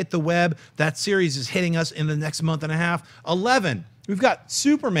have hit the web. That series is hitting us in the next month and a half. 11, we've got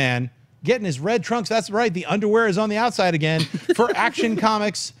Superman getting his red trunks. That's right. The underwear is on the outside again for Action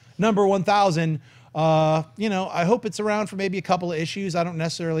Comics #1000. I hope it's around for maybe a couple of issues. I don't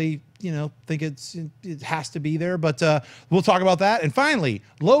necessarily, think it has to be there, but we'll talk about that. And finally,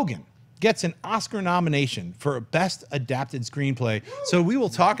 Logan gets an Oscar nomination for Best Adapted Screenplay. So we will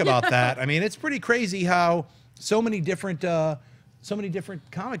talk about that. I mean, it's pretty crazy how so many different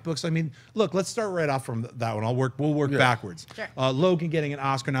comic books. I mean, look, let's start right off from that one. We'll work backwards. Sure. Logan getting an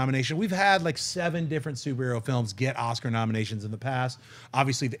Oscar nomination. We've had like 7 different superhero films get Oscar nominations in the past.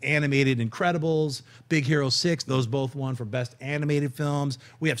 Obviously, the animated Incredibles, Big Hero 6, those both won for Best Animated Films.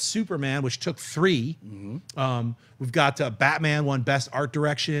 We have Superman, which took 3. We've got Batman won Best Art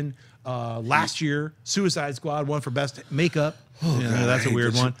Direction. Last year, Suicide Squad won for Best Makeup. That's a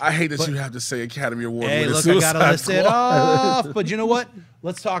weird one. I hate that you have to say Academy Award. Hey, look, I gotta list it off. But you know what?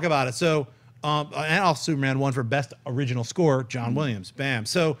 Let's talk about it. So, and also Superman won for Best Original Score, John Williams. Bam.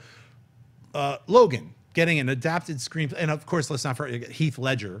 So, Logan getting an adapted screenplay, and of course, let's not forget Heath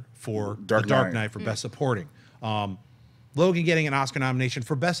Ledger for Dark Knight for Best Supporting. Logan getting an Oscar nomination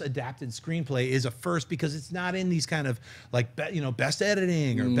for Best Adapted Screenplay is a first because it's not in these kind of like Best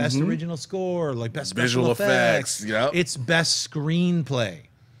Editing or Best Original Score, or like Best Special Effects. Yep. It's Best Screenplay.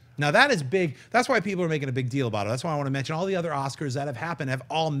 Now that is big. That's why people are making a big deal about it. That's why I want to mention all the other Oscars that have happened have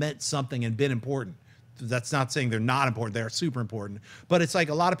all meant something and been important. That's not saying they're not important. They're super important. But it's like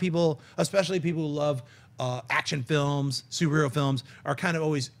a lot of people, especially people who love action films, superhero films, are kind of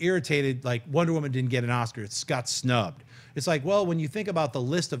always irritated. Like Wonder Woman didn't get an Oscar. It got snubbed. It's like, well, when you think about the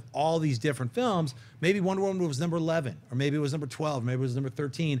list of all these different films, maybe Wonder Woman was number 11, or maybe it was number 12, maybe it was number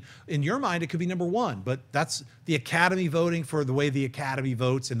 13. In your mind, it could be number 1, but that's the Academy voting for the way the Academy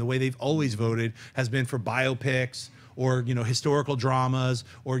votes, and the way they've always voted has been for biopics or historical dramas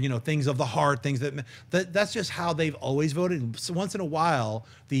or things of the heart, things that's just how they've always voted. So once in a while,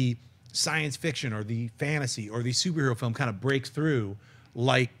 the science fiction or the fantasy or the superhero film kind of breaks through,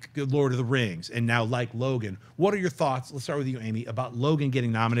 like Lord of the Rings, and now like Logan. What are your thoughts? Let's start with you, Amy, about Logan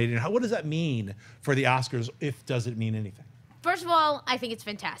getting nominated. And what does that mean for the Oscars, if does it mean anything? First of all, I think it's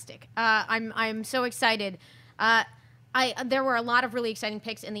fantastic. I'm so excited. There were a lot of really exciting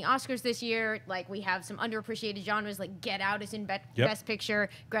picks in the Oscars this year. Like, we have some underappreciated genres, like Get Out is in Best Picture.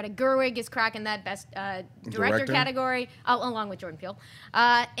 Greta Gerwig is cracking that Best Director category, along with Jordan Peele.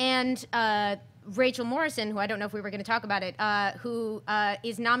 And Rachel Morrison, who I don't know if we were going to talk about it, who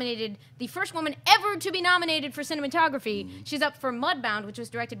is nominated, the first woman ever to be nominated for cinematography. She's up for Mudbound, which was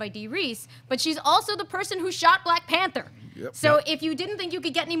directed by Dee Reese, but she's also the person who shot Black Panther. Yep. So if you didn't think you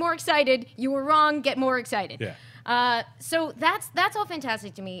could get any more excited, you were wrong. Get more excited. Yeah. So that's all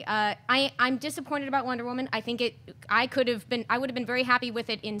fantastic to me. I'm disappointed about Wonder Woman. I think I would have been very happy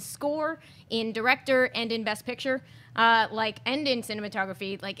with it in score, in director, and in Best Picture. And in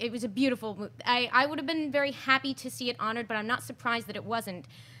cinematography. Like, it was a beautiful I would have been very happy to see it honored, but I'm not surprised that it wasn't.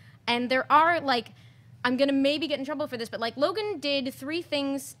 And there are, like, I'm going to maybe get in trouble for this, but, like, Logan did 3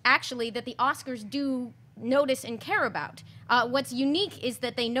 things, actually, that the Oscars do notice and care about. What's unique is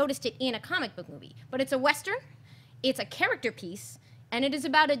that they noticed it in a comic book movie. But it's a Western, it's a character piece, and it is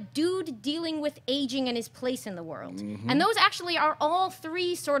about a dude dealing with aging and his place in the world. And those actually are all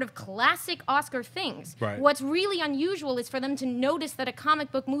 3 sort of classic Oscar things. Right. What's really unusual is for them to notice that a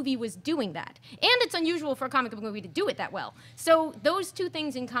comic book movie was doing that. And it's unusual for a comic book movie to do it that well. So those 2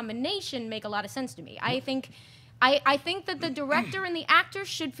 things in combination make a lot of sense to me. I think that the director and the actor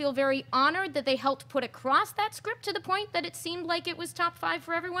should feel very honored that they helped put across that script to the point that it seemed like it was top 5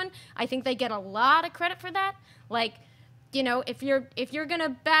 for everyone. I think they get a lot of credit for that. Like, you know, if you're gonna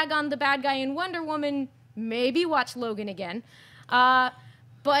bag on the bad guy in Wonder Woman, maybe watch Logan again.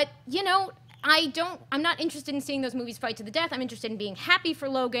 But you know, I'm not interested in seeing those movies fight to the death. I'm interested in being happy for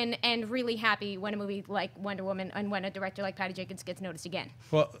Logan and really happy when a movie like Wonder Woman and when a director like Patty Jenkins gets noticed again.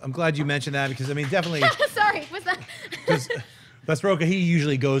 Well, I'm glad you mentioned that because, I mean, definitely. Sorry, was that? Vesperoka, he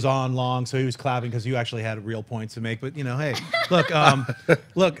usually goes on long, so he was clapping because you actually had real points to make. But, you know, hey,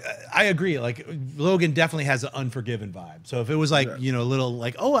 look, I agree. Like, Logan definitely has an Unforgiven vibe. So if it was like, you know, little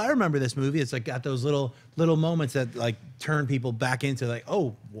like, oh, I remember this movie. It's like got those little moments that like turn people back into like,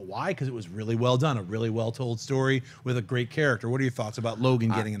 oh, well, why? Because it was really well done, a really well told story with a great character. What are your thoughts about Logan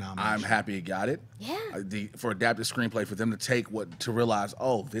getting a nomination? I'm happy he got it. Yeah. For adapted screenplay, for them to take to realize,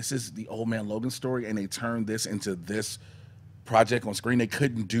 oh, this is the Old Man Logan story, and they turned this into this project on screen. They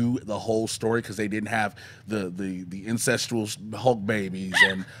couldn't do the whole story because they didn't have the incestual Hulk babies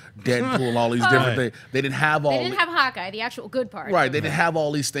and Deadpool and all these different things. They didn't have all. They didn't have Hawkeye, the actual good part. Right. They didn't have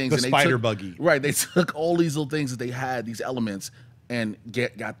all these things. The spider buggy. Right. They took all these little things that they had, these elements, and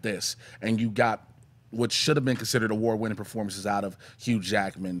got this. And you got what should have been considered award-winning performances out of Hugh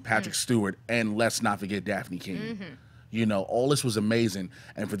Jackman, Patrick Stewart, and let's not forget Daphne King. You know, all this was amazing.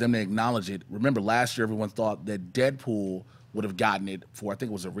 And for them to acknowledge it, remember last year everyone thought that Deadpool would have gotten it for, I think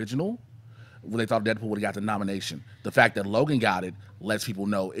it was original. They thought Deadpool would have got the nomination. The fact that Logan got it lets people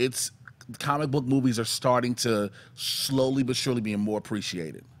know comic book movies are starting to slowly but surely being more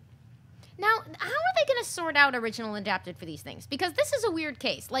appreciated. Now, how are they going to sort out original and adapted for these things? Because this is a weird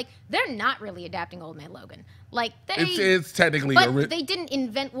case. Like, they're not really adapting Old Man Logan. Like, it's technically, but they didn't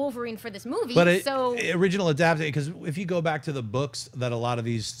invent Wolverine for this movie. But so original adapted, because if you go back to the books that a lot of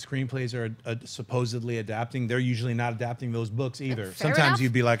these screenplays are supposedly adapting, they're usually not adapting those books either. Fair Sometimes enough.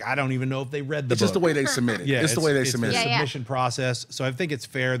 you'd be like, I don't even know if they read the book. It's just the way they submit it. Yeah, it's the way they submit it's it. the submission process. So I think it's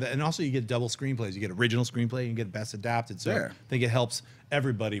fair that, and also you get double screenplays. You get original screenplay, you get best adapted. So I think it helps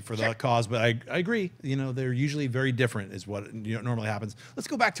everybody for the cause. But I agree. You know, they're usually very different is what normally happens. Let's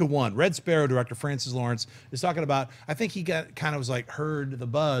go back to one. Red Sparrow director Francis Lawrence is talking about, I think he heard the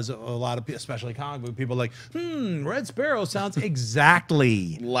buzz of a lot of people, especially comic book people, like, Red Sparrow sounds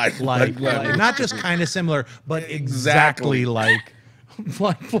exactly like not just kind of similar, but exactly like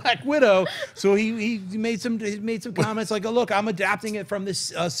Black Widow. So he made some comments like, oh, look, I'm adapting it from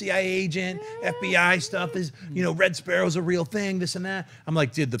this CIA agent, FBI stuff. Is Red Sparrow's a real thing, this and that. I'm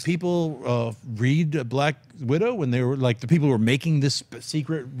like, did the people read Black Widow when they were like the people who were making this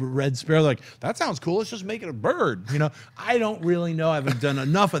secret Red Sparrow? Like, that sounds cool. Let's just make it a bird. I don't really know. I haven't done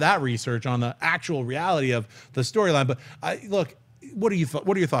enough of that research on the actual reality of the storyline. But look, what are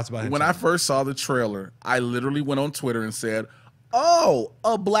your thoughts about him? When I first saw the trailer, I literally went on Twitter and said, oh,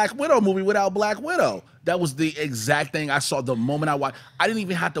 a Black Widow movie without Black Widow. That was the exact thing I saw the moment I watched. I didn't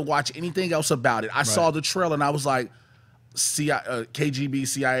even have to watch anything else about it. I saw the trailer and I was like, KGB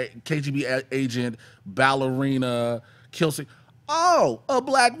agent, ballerina, kill scene. Oh, a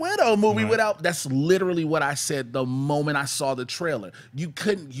Black Widow movie without. That's literally what I said the moment I saw the trailer. You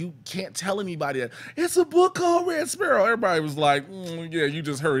can't tell anybody that it's a book called Red Sparrow. Everybody was like, yeah, you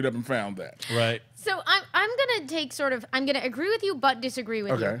just hurried up and found that. Right. So I'm gonna I'm gonna agree with you but disagree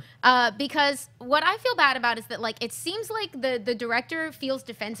with you. Because what I feel bad about is that it seems like the director feels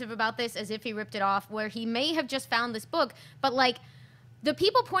defensive about this as if he ripped it off, where he may have just found this book, but the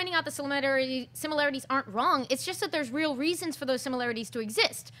people pointing out the similarities aren't wrong. It's just that there's real reasons for those similarities to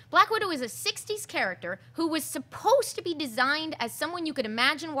exist. Black Widow is a 60s character who was supposed to be designed as someone you could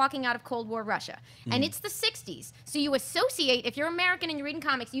imagine walking out of Cold War Russia. And it's the 60s. So you associate, if you're American and you're reading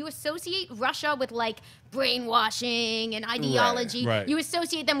comics, you associate Russia with like brainwashing and ideology. Right. You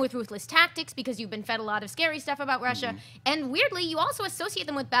associate them with ruthless tactics because you've been fed a lot of scary stuff about Russia. And weirdly, you also associate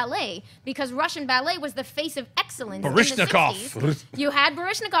them with ballet because Russian ballet was the face of excellence in the Baryshnikov. 60s. You had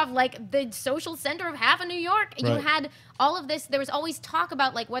Baryshnikov, like the social center of half of New York. You Right. had all of this. There was always talk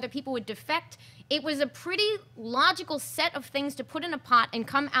about like whether people would defect. It was a pretty logical set of things to put in a pot and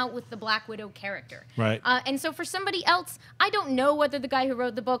come out with the Black Widow character. Right. And so for somebody else, I don't know whether the guy who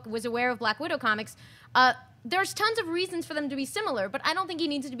wrote the book was aware of Black Widow comics. There's tons of reasons for them to be similar, but I don't think he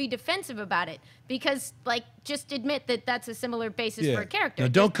needs to be defensive about it because, like, just admit that that's a similar basis for a character. Now,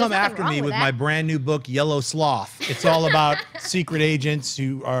 don't There's come nothing after wrong me with that. my brand new book, Yellow Sloth. It's all about secret agents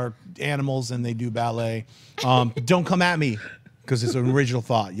who are animals and they do ballet. Don't come at me because it's an original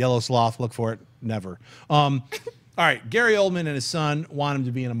thought. Yellow Sloth, look for it. Never. All right, Gary Oldman and his son want him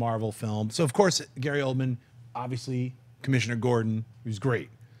to be in a Marvel film. So, of course, Gary Oldman, obviously, Commissioner Gordon, who's great.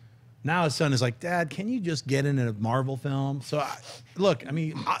 Now his son is like, Dad, can you just get in a Marvel film? So, look, I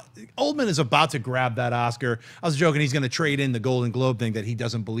mean, Oldman is about to grab that Oscar. I was joking he's going to trade in the Golden Globe thing that he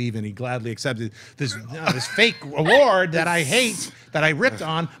doesn't believe in. He gladly accepted this fake award that I hate, that I ripped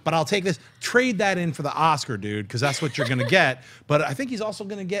on, but I'll take this. Trade that in for the Oscar, dude, because that's what you're going to get. But I think he's also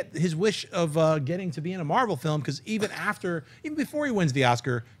going to get his wish of getting to be in a Marvel film because even before he wins the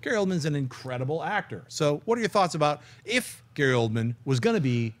Oscar, Gary Oldman's an incredible actor. So what are your thoughts about if Gary Oldman was going to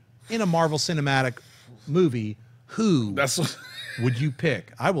be in a Marvel Cinematic movie, who would you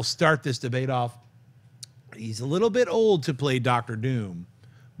pick? I will start this debate off. He's a little bit old to play Doctor Doom,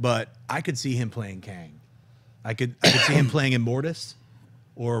 but I could see him playing Kang. I could see him playing Immortus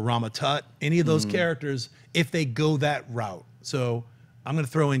or Rama Tut, any of those characters, if they go that route. So I'm going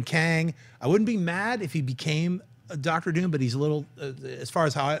to throw in Kang. I wouldn't be mad if he became Doctor Doom, but he's a little, as far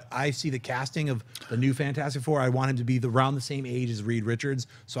as how I see the casting of the new Fantastic Four, I want him to be around the same age as Reed Richards,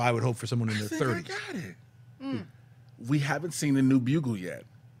 so I would hope for someone in their 30s. I got it. We haven't seen the new Bugle yet.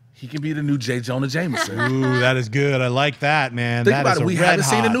 He can be the new J. Jonah Jameson. Ooh, that is good. I like that, man. Think That about is it. We red haven't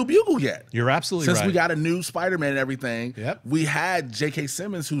seen the hot. new Bugle yet. You're absolutely Since right. we got a new Spider-Man and everything, Yep. we had J.K.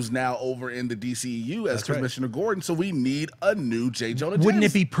 Simmons, who's now over in the DCEU as That's right. Commissioner Gordon, so we need a new J. Jonah Jameson. Wouldn't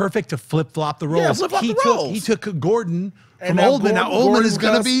it be perfect to flip-flop the roles? flip-flop the roles. He took Gordon And from now Oldman. Now Oldman Gordon is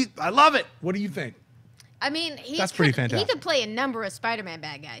going to does- be, I love it. What do you think? I mean, That's pretty He fantastic. could play a number of Spider-Man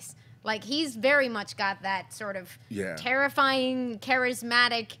bad guys. Like, he's very much got that sort of terrifying,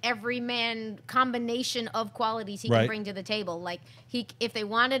 charismatic, everyman combination of qualities he Right. can bring to the table. Like, if they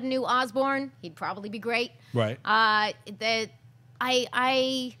wanted a new Osborn, he'd probably be great. Right. I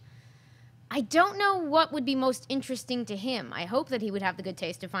don't know what would be most interesting to him. I hope that he would have the good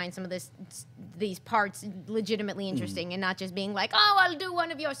taste to find some of these parts legitimately interesting and not just being like, oh, I'll do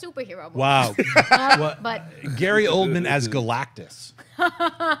one of your superhero movies. Wow. But Gary Oldman as Galactus.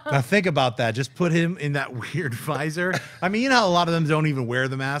 Now think about that. Just put him in that weird visor. I mean, you know how a lot of them don't even wear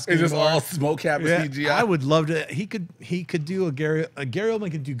the mask It's just anymore? all smoke cap and Yeah, CGI. I would love to. He could do a Gary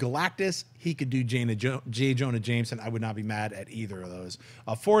Oldman could do Galactus. He could do J. Jonah Jameson. I would not be mad at either of those.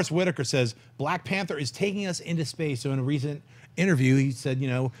 Forrest Whitaker says Black Panther is taking us into space. So in a recent interview, he said, you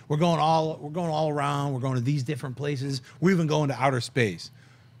know, we're going all around. We're going to these different places. We're even going to outer space.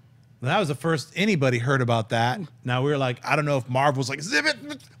 Well, that was the first anybody heard about that. Now we were like, I don't know if Marvel's like, zip it.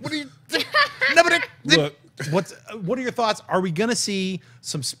 What are you? Look, what are your thoughts? Are we gonna see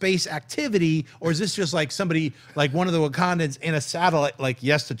some space activity, or is this just like somebody, like one of the Wakandans in a satellite, like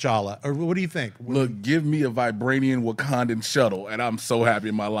Yes T'Challa? Or what do you think? Look, give me a vibranian Wakandan shuttle, and I'm so happy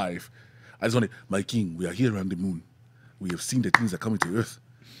in my life. I just want to, my king, we are here on the moon. We have seen the things that are coming to Earth.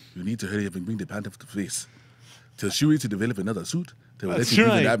 You need to hurry up and bring the Panther to space. Tell Shuri to develop another suit. They will let That's you breathe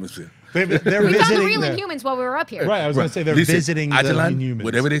in right. the atmosphere. They're we found the visiting. real Inhumans while we were up here. Right, I was gonna say they're Listen, visiting the Atalan, Inhumans.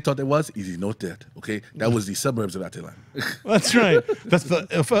 whatever they thought it was, it is not that. Okay, that was the suburbs of Atalan. That's right. That's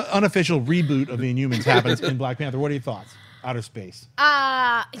the unofficial reboot of the Inhumans happens in Black Panther. What are your thoughts? Outer space.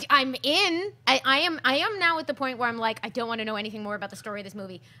 I'm in. I am now at the point where I'm like, I don't want to know anything more about the story of this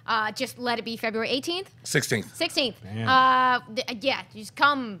movie. Just let it be February 18th. 16th. 16th. Man. Yeah, just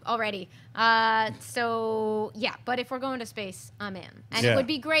come already. So yeah, but if we're going to space, I'm in. And Yeah. it would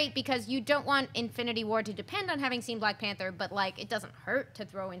be great because you don't want Infinity War to depend on having seen Black Panther, but like it doesn't hurt to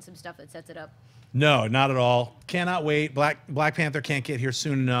throw in some stuff that sets it up. No, not at all. Cannot wait. Black Panther can't get here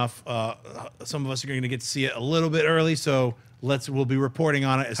soon enough. Some of us are going to get to see it a little bit early, so We'll be reporting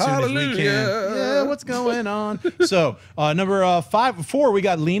on it as soon as we can. Hallelujah. Yeah, what's going on? So number 4, we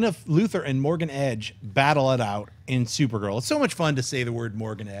got Lena Luthor and Morgan Edge battle it out in Supergirl. It's so much fun to say the word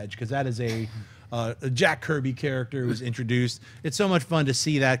Morgan Edge because that is a Jack Kirby character who was introduced. It's so much fun to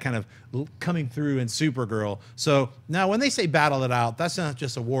see that kind of coming through in Supergirl. So now when they say battle it out, that's not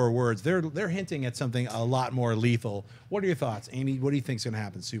just a war of words. They're hinting at something a lot more lethal. What are your thoughts, Amy? What do you think is going to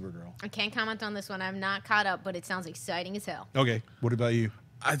happen in Supergirl? I can't comment on this one. I'm not caught up, but it sounds exciting as hell. Okay. What about you?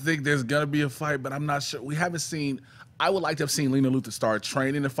 I think there's gonna be a fight, but I'm not sure. We haven't seen. I would like to have seen Lena Luthor start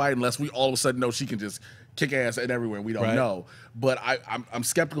training to fight, unless we all of a sudden know she can just kick ass and everywhere. We don't know. But I'm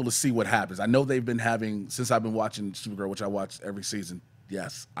skeptical to see what happens. I know they've been having, since I've been watching Supergirl, which I watch every season.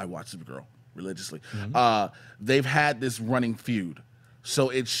 Yes, I watch Supergirl religiously. They've had this running feud, so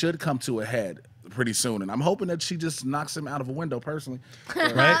it should come to a head pretty soon. And I'm hoping that she just knocks him out of a window personally.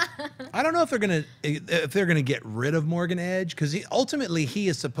 Right? I don't know if they're gonna get rid of Morgan Edge because ultimately he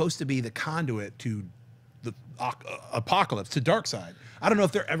is supposed to be the conduit to the apocalypse, to Darkseid. I don't know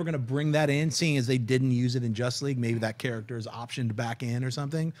if they're ever going to bring that in, seeing as they didn't use it in Justice League. Maybe that character is optioned back in or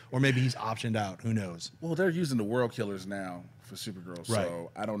something, or maybe he's optioned out. Who knows? Well, they're using the World Killers now for Supergirl,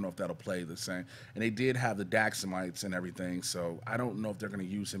 so I don't know if that'll play the same. And they did have the Daxamites and everything, so I don't know if they're going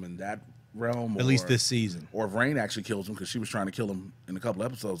to use him in that realm. At least this season. Or if Rain actually kills him, because she was trying to kill him in a couple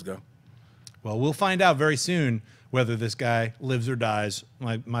episodes ago. Well, we'll find out very soon whether this guy lives or dies.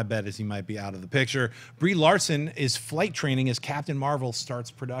 My bet is he might be out of the picture. Brie Larson is flight training as Captain Marvel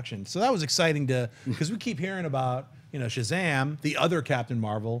starts production. So that was exciting because we keep hearing about, Shazam, the other Captain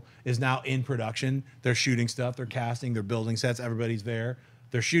Marvel, is now in production. They're shooting stuff, they're casting, they're building sets, everybody's there.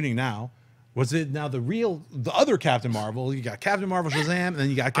 They're shooting now. Was it now the other Captain Marvel? You got Captain Marvel Shazam, and then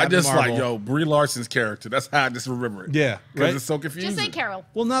you got Captain Marvel. Brie Larson's character. That's how I just remember it. Yeah, because it's so confusing. Just say Carol.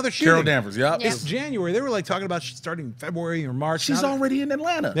 Well, now they're shooting. Carol Danvers, yeah. It's January. They were talking about starting in February or March. She's already in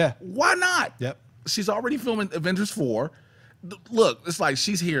Atlanta. Yeah. Why not? Yep. She's already filming Avengers 4. Look, it's like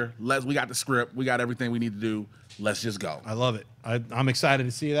she's here. We got the script. We got everything we need to do. Let's just go. I love it. I'm excited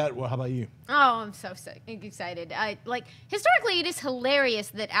to see that. Well, how about you? Oh, I'm so excited. Historically, it is hilarious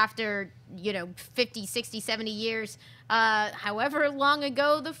that after, 50, 60, 70 years, however long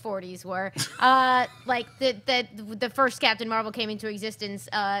ago the 40s were, the first Captain Marvel came into existence,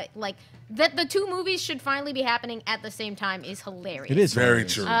 that the two movies should finally be happening at the same time is hilarious. It is very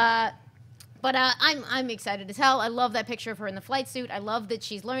true. But I'm excited as hell. I love that picture of her in the flight suit. I love that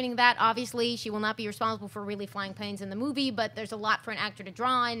she's learning that. Obviously, she will not be responsible for really flying planes in the movie, but there's a lot for an actor to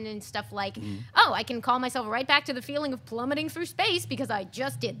draw in and stuff like, oh, I can call myself right back to the feeling of plummeting through space because I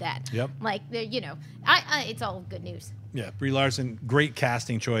just did that. Yep. It's all good news. Yeah, Brie Larson, great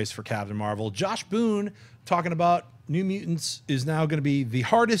casting choice for Captain Marvel. Josh Boone talking about New Mutants is now going to be the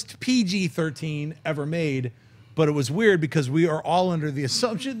hardest PG-13 ever made. But it was weird because we are all under the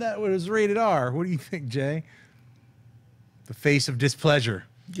assumption that it was rated R. What do you think, Jay? The face of displeasure.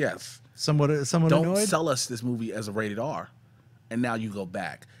 Yes. Someone Don't annoyed? sell us this movie as a rated R, and now you go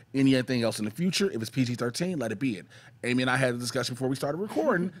back. Anything else in the future, if it's PG-13, let it be it. Amy and I had a discussion before we started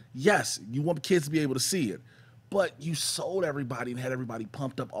recording. Yes, you want kids to be able to see it. But you sold everybody and had everybody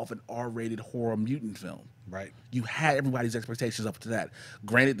pumped up off an R-rated horror mutant film. Right. You had everybody's expectations up to that.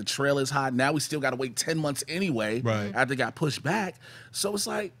 Granted, the trailer's hot. Now we still got to wait 10 months anyway after it got pushed back. So it's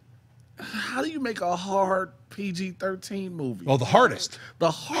like, how do you make a hard PG-13 movie? Oh, the hardest.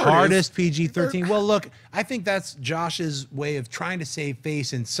 The hardest PG-13. Well, look, I think that's Josh's way of trying to save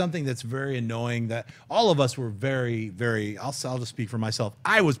face in something that's very annoying that all of us were very, very, I'll just speak for myself.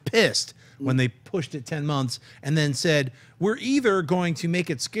 I was pissed when they pushed it 10 months and then said, we're either going to make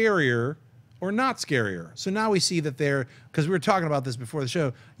it scarier or not scarier. So now we see that because we were talking about this before the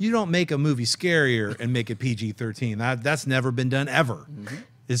show, you don't make a movie scarier and make it PG-13. That's never been done ever.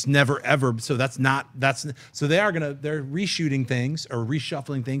 It's never ever. So they're reshooting things or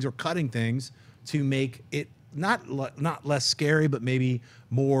reshuffling things or cutting things to make it not less scary, but maybe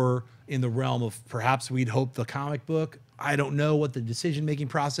more in the realm of perhaps we'd hope the comic book. I don't know what the decision-making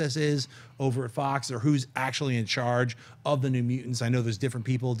process is over at Fox or who's actually in charge of the New Mutants. I know there's different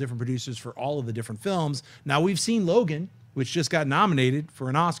people, different producers for all of the different films. Now, we've seen Logan, which just got nominated for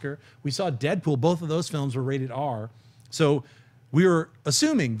an Oscar. We saw Deadpool. Both of those films were rated R. So we were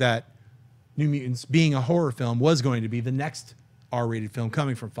assuming that New Mutants, being a horror film, was going to be the next R-rated film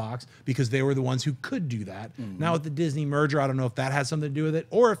coming from Fox because they were the ones who could do that. Now, with the Disney merger, I don't know if that has something to do with it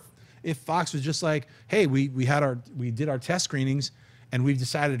or if Fox was just like, hey, we did our test screenings and we've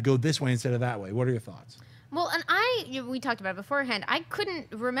decided to go this way instead of that way. What are your thoughts? Well, and we talked about it beforehand. I couldn't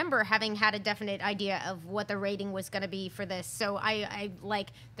remember having had a definite idea of what the rating was going to be for this. So I like,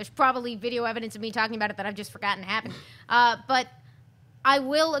 there's probably video evidence of me talking about it that I've just forgotten happened. But I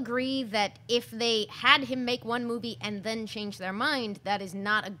will agree that if they had him make one movie and then change their mind, that is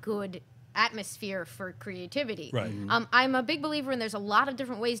not a good atmosphere for creativity. Right. I'm a big believer in there's a lot of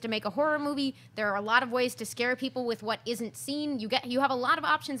different ways to make a horror movie. There are a lot of ways to scare people with what isn't seen. You have a lot of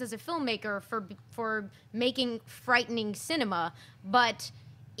options as a filmmaker for making frightening cinema, but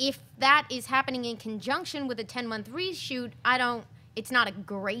if that is happening in conjunction with a 10-month reshoot, it's not a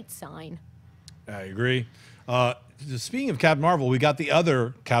great sign. I agree. Speaking of Captain Marvel, we got the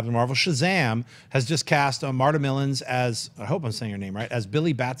other Captain Marvel, Shazam, has just cast Marta Milans as, I hope I'm saying her name right, as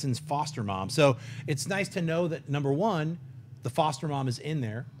Billy Batson's foster mom. So it's nice to know that, number one, the foster mom is in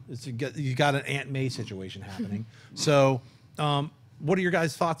there. You got an Aunt May situation happening. So what are your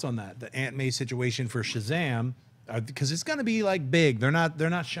guys' thoughts on that, the Aunt May situation for Shazam? Because it's going to be like big. They're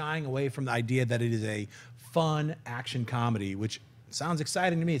not shying away from the idea that it is a fun action comedy, which sounds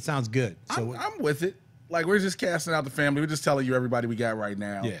exciting to me. It sounds good. So I'm with it. Like, we're just casting out the family. We're just telling you everybody we got right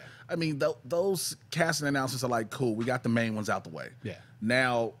now. Yeah. I mean, those casting announcements are like, cool, we got the main ones out the way. Yeah.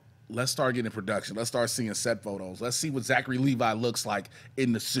 Now, let's start getting production. Let's start seeing set photos. Let's see what Zachary Levi looks like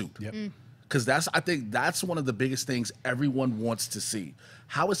in the suit. Yep. Because I think that's one of the biggest things everyone wants to see.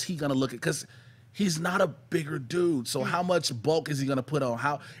 How is he going to look at, because he's not a bigger dude. So how much bulk is he going to put on?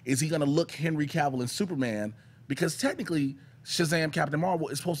 How is he going to look Henry Cavill in Superman? Because technically, Shazam Captain Marvel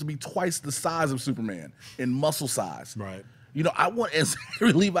is supposed to be twice the size of Superman in muscle size. Right. You know, and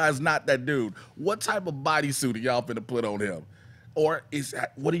Zachary Levi is not that dude. What type of bodysuit are y'all finna put on him? Or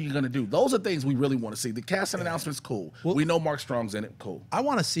what are you gonna do? Those are things we really want to see. The casting announcement's cool. Well, we know Mark Strong's in it. Cool. I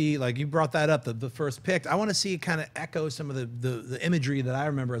want to see, like you brought that up, the first pick. I want to see it kind of echo some of the imagery that I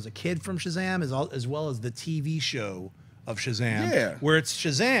remember as a kid from Shazam, as well as the TV show of Shazam, Yeah. where it's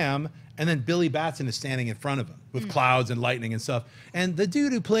Shazam and then Billy Batson is standing in front of him with clouds and lightning and stuff. And the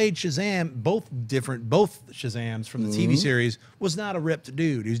dude who played Shazam, both Shazams from the TV series, was not a ripped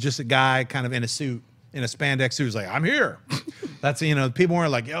dude. He was just a guy kind of in a suit, in a spandex suit. He's like, I'm here. That's, people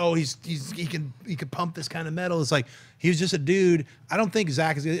weren't like, oh, he can pump this kind of metal. It's like, he was just a dude. I don't think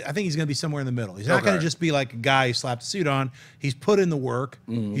Zach is, I think he's going to be somewhere in the middle. He's not going to just be like a guy who slapped a suit on. He's put in the work.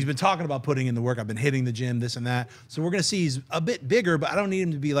 He's been talking about putting in the work. I've been hitting the gym, this and that. So we're going to see he's a bit bigger, but I don't need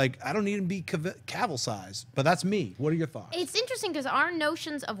him to be Cavill size. But that's me. What are your thoughts? It's interesting because our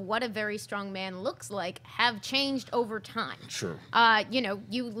notions of what a very strong man looks like have changed over time. Sure.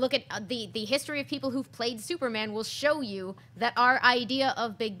 You look at the history of people who've played Superman will show you that our idea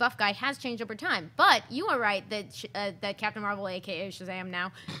of big buff guy has changed over time. But you are right that Captain Marvel, aka Shazam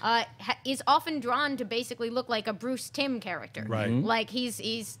now, is often drawn to basically look like a Bruce Timm character. Right. Like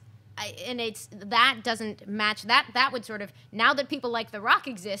that doesn't match that. That would sort of, now that people like The Rock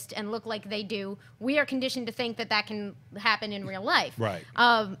exist and look like they do, we are conditioned to think that can happen in real life. Right.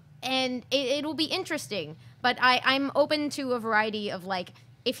 And it'll be interesting. But I'm open to a variety of, like,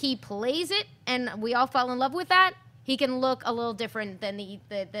 if he plays it and we all fall in love with that, he can look a little different than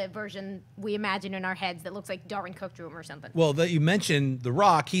the version we imagine in our heads that looks like Darwin Cook drew him or something. Well, that you mentioned The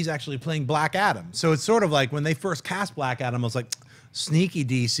Rock, he's actually playing Black Adam. So it's sort of like when they first cast Black Adam, I was like, sneaky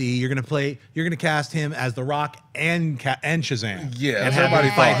DC, you're gonna cast him as The Rock and Shazam. Yeah, and everybody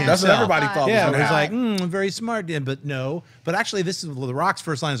thought. That's what everybody thought. Yeah, was it was happen. like, very smart, but no. But actually, this is The Rock's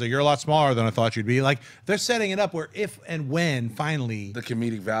first line is like, you're a lot smaller than I thought you'd be. Like, they're setting it up where if and when finally The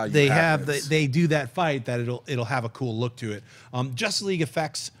comedic value they do that fight, that it'll have a cool look to it. Justice League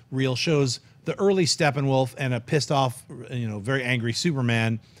Effects reel shows the early Steppenwolf and a pissed off, very angry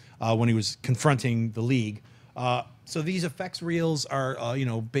Superman when he was confronting the League. So these effects reels are,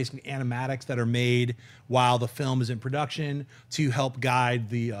 basically animatics that are made while the film is in production to help guide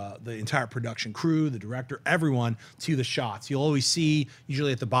the entire production crew, the director, everyone to the shots. You'll always see,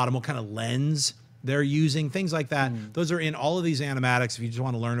 usually at the bottom, what kind of lens they're using, things like that. Those are in all of these animatics. If you just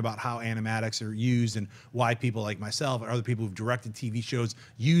want to learn about how animatics are used and why people like myself and other people who've directed TV shows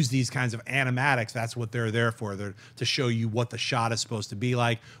use these kinds of animatics, that's what they're there for. They're to show you what the shot is supposed to be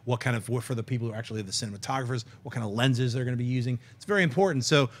like, for the people who are actually the cinematographers, what kind of lenses they're going to be using. It's very important.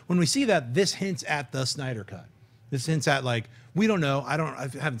 So when we see that, this hints at the Snyder Cut. This hints at, like, we don't know. I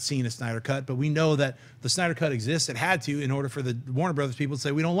haven't seen a Snyder Cut, but we know that the Snyder Cut exists. It had to, in order for the Warner Brothers people to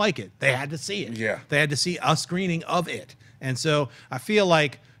say we don't like it. They had to see it. Yeah. They had to see a screening of it. And so I feel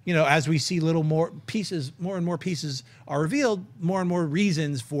like, as we see more and more pieces are revealed, more and more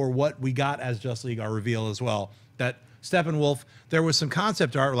reasons for what we got as Justice League are revealed as well. That Steppenwolf, there was some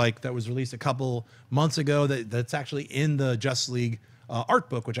concept art that was released a couple months ago that's actually in the Justice League art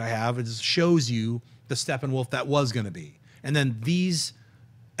book, which I have. It just shows you the Steppenwolf that was going to be. And then these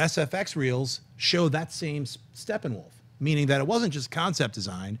SFX reels show that same Steppenwolf, meaning that it wasn't just concept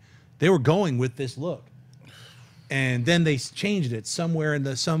design. They were going with this look. And then they changed it somewhere in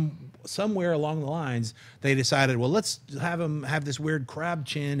the somewhere along the lines. They decided, well, let's have him have this weird crab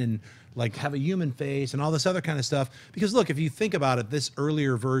chin and like have a human face and all this other kind of stuff. Because look, if you think about it, this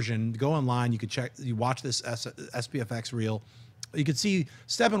earlier version, go online, you could check, you watch this SPFX reel, you could see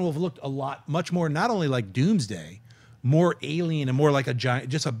Steppenwolf looked much more, not only like Doomsday, more alien and more like a giant,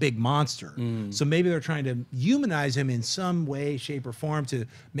 just a big monster. So maybe they're trying to humanize him in some way, shape, or form to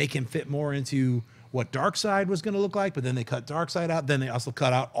make him fit more into what Darkseid was going to look like, but then they cut Darkseid out. Then they also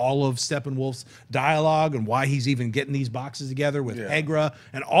cut out all of Steppenwolf's dialogue and why he's even getting these boxes together with Egra,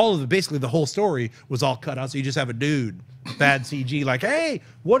 and all of basically the whole story was all cut out. So you just have a dude, bad CG, like, hey,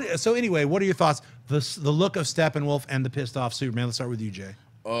 what? So anyway, what are your thoughts? The look of Steppenwolf and the pissed off Superman. Let's start with you, Jay.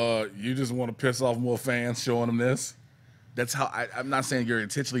 You just want to piss off more fans showing them this? That's how I'm not saying you're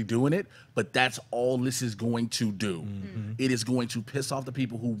intentionally doing it, but that's all this is going to do. It is going to piss off the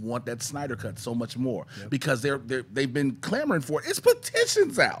people who want that Snyder cut so much more because they've been clamoring for it. It's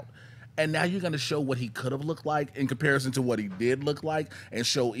petitions out. And now you're going to show what he could have looked like in comparison to what he did look like, and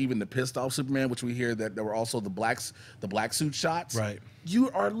show even the pissed off Superman, which we hear that there were also the black suit shots. Right.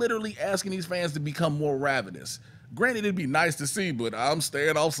 You are literally asking these fans to become more ravenous. Granted, it'd be nice to see, but I'm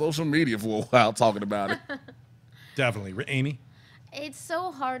staying off social media for a while talking about it. Definitely. Amy? It's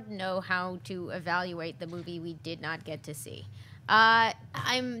so hard to know how to evaluate the movie we did not get to see. I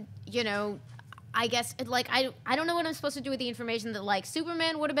guess, like, I don't know what I'm supposed to do with the information that, like,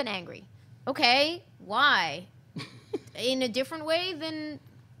 Superman would have been angry. Okay, why? In a different way than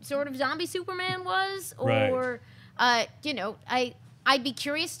sort of zombie Superman was? Or, I'd be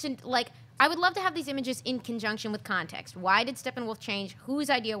curious to, like, I would love to have these images in conjunction with context. Why did Steppenwolf change? Whose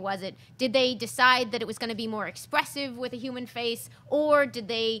idea was it? Did they decide that it was going to be more expressive with a human face? Or did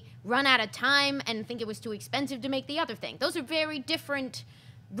they run out of time and think it was too expensive to make the other thing? Those are very different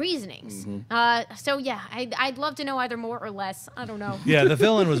reasonings. So, yeah, I'd love to know either more or less. I don't know. Yeah, the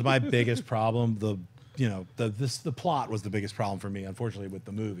villain was my biggest problem. The plot was the biggest problem for me, unfortunately, with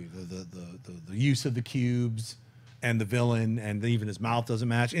the movie. The use of the cubes and the villain, and even his mouth doesn't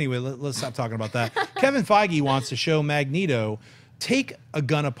match. Anyway, let's stop talking about that. Kevin Feige wants to show Magneto take a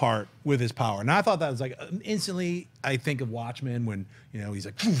gun apart with his power. Now, I thought that was like, instantly, I think of Watchmen when, he's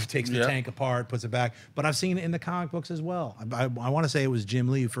like, takes the tank apart, puts it back. But I've seen it in the comic books as well. I want to say it was Jim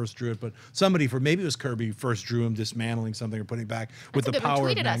Lee who first drew it, but maybe it was Kirby who first drew him dismantling something or putting it back with the power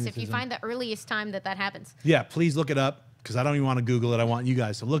of magnetism. Tweet at us if you find the earliest time that happens. Yeah, please look it up, because I don't even want to Google it. I want you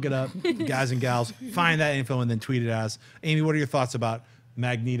guys to look it up, guys and gals, find that info, and then tweet it at us. Amy, what are your thoughts about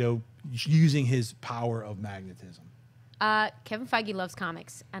Magneto using his power of magnetism? Kevin Feige loves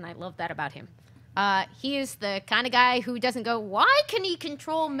comics, and I love that about him. He is the kind of guy who doesn't go, why can he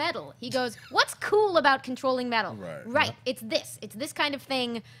control metal? He goes, what's cool about controlling metal? Right. Yeah. It's this kind of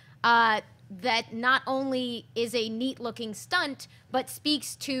thing that not only is a neat-looking stunt, but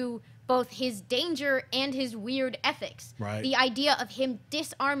speaks to both his danger and his weird ethics. Right. The idea of him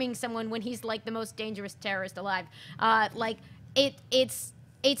disarming someone when he's like the most dangerous terrorist alive. It's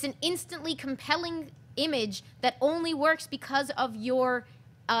an instantly compelling image that only works because of your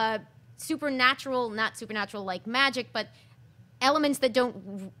not supernatural like magic, but elements that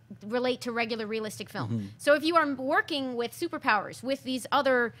don't relate to regular realistic film. So if you are working with superpowers, with these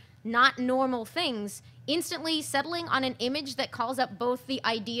other not normal things, instantly settling on an image that calls up both the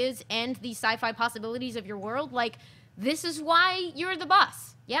ideas and the sci-fi possibilities of your world, like, this is why you're the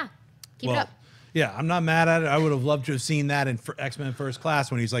boss. Yeah, keep it up. Yeah, I'm not mad at it. I would have loved to have seen that in X-Men First Class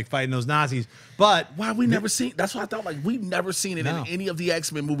when he's like fighting those Nazis. But why we never seen? That's what I thought. Like, we've never seen it in any of the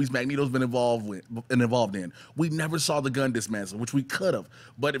X-Men movies Magneto's been involved in. We never saw the gun dismantle, which we could have.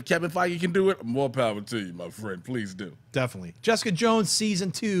 But if Kevin Feige can do it, more power to you, my friend. Please do. Definitely. Jessica Jones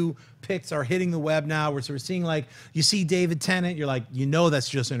season 2 picks are hitting the web now. We're seeing, like, you see David Tennant, you're like, that's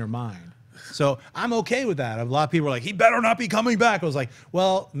just in her mind. So I'm okay with that. A lot of people are like, he better not be coming back. I was like,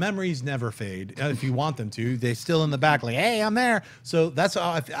 well, memories never fade. If you want them to, they're still in the back, like, hey, I'm there. So that's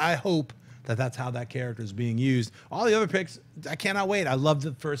how I hope that's how that character is being used. All the other picks, I cannot wait. I love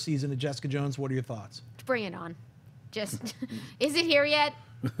the first season of Jessica Jones. What are your thoughts? Bring it on. Just, is it here yet?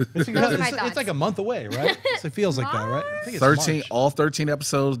 It's like a month away, right? It feels like that, right? I think it's 13, March. all 13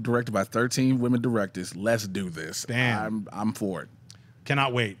 episodes directed by 13 women directors. Let's do this. Damn. I'm for it.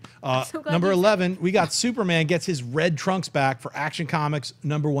 Cannot wait. So number 11, we got Superman gets his red trunks back for Action Comics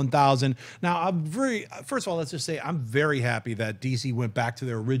number 1000. Now, first of all, let's just say I'm very happy that DC went back to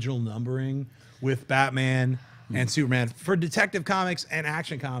their original numbering with Batman, and Superman for Detective Comics and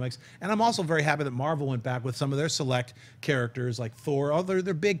Action Comics. And I'm also very happy that Marvel went back with some of their select characters like Thor, all their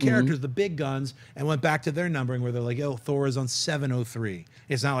big characters, the big guns, and went back to their numbering where they're like, yo, Thor is on 703.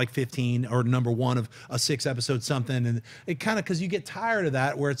 It's not like 15 or number 1 of a 6-episode something. And it kind of, because you get tired of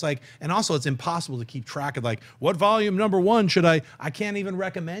that where it's like, and also it's impossible to keep track of like, what volume number 1 should I can't even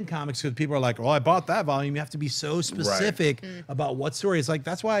recommend comics because people are like, well, I bought that volume. You have to be so specific about what story. It's like,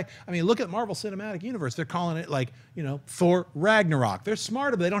 that's why, I mean, look at Marvel Cinematic Universe. They're calling it like, you know, Thor Ragnarok. They're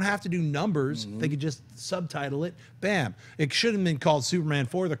smart, but they don't have to do numbers. They could just subtitle it. Bam. It shouldn't have been called Superman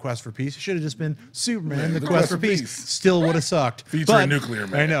 4: The Quest for Peace. It should have just been Superman, The Quest for Peace. Still would have sucked. Featuring Nuclear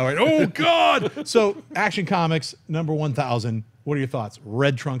Man. I know, right? Oh, God. So, Action Comics, number 1,000. What are your thoughts?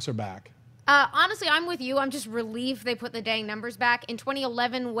 Red Trunks are back. Honestly, I'm with you. I'm just relieved they put the dang numbers back. In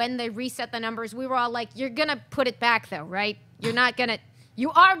 2011, when they reset the numbers, we were all like, you're going to put it back, though, right? You're not going to...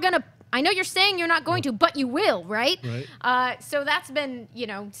 You are going to... I know you're saying you're not going to, but you will, right? So that's been, you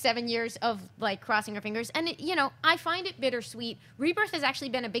know, 7 years of, like, crossing our fingers. And, you know, I find it bittersweet. Rebirth has actually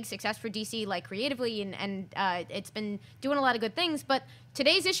been a big success for DC, like, creatively, and it's been doing a lot of good things. But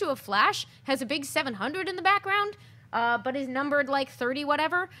today's issue of Flash has a big 700 in the background, but is numbered, like, 30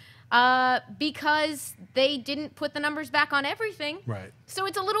 whatever. Because they didn't put the numbers back on everything. Right. So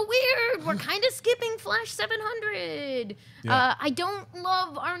it's a little weird. We're kind of skipping Flash 700. Yeah. I don't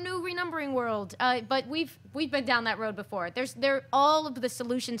love our new renumbering world, but we've been down that road before. All of the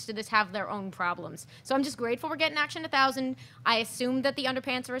solutions to this have their own problems. So I'm just grateful we're getting Action 1000. I assume that the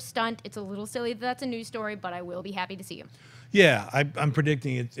underpants are a stunt. It's a little silly that that's a news story, but I will be happy to see him. Yeah, I'm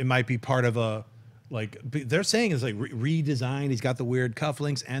predicting it might be part of a... Like they're saying it's like redesigned. He's got the weird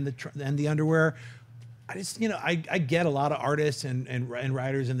cufflinks and the underwear. I just, you know, I get a lot of artists and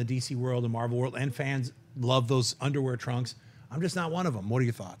writers in the DC world and Marvel world and fans love those underwear trunks. I'm just not one of them. What are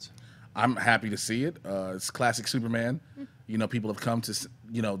your thoughts? I'm happy to see it. It's classic Superman. You know, people have come to,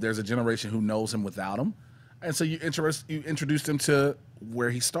 you know, there's a generation who knows him without him. And so you introduced him to where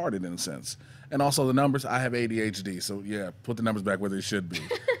he started in a sense. And also the numbers, I have ADHD. So yeah, put the numbers back where they should be.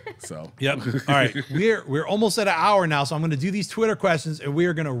 So yep. All right. We're almost at an hour now, so I'm going to do these Twitter questions, and we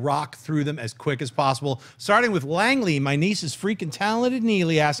are going to rock through them as quick as possible. Starting with Langley, my niece is freaking talented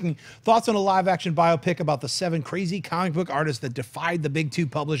Neely, asking thoughts on a live-action biopic about the 7 crazy comic book artists that defied the big 2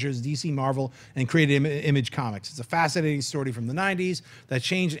 publishers, DC, Marvel, and created Image Comics. It's a fascinating story from the 90s that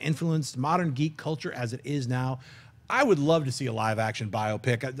changed and influenced modern geek culture as it is now. I would love to see a live-action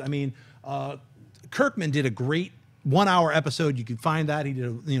biopic. I mean, Kirkman did a great 1-hour episode. You can find that. He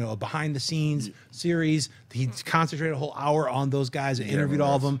did a behind-the-scenes series. He concentrated a whole hour on those guys and interviewed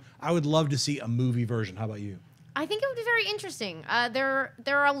all of them. I would love to see a movie version. How about you? I think it would be very interesting. There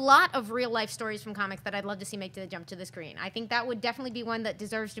are a lot of real-life stories from comics that I'd love to see make the jump to the screen. I think that would definitely be one that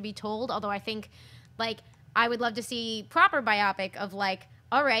deserves to be told, although I think, like, I would love to see proper biopic of, like,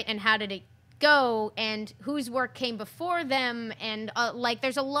 all right, and how did it go and whose work came before them, and like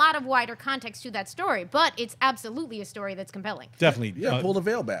there's a lot of wider context to that story, but it's absolutely a story that's compelling. Definitely. Yeah, pull the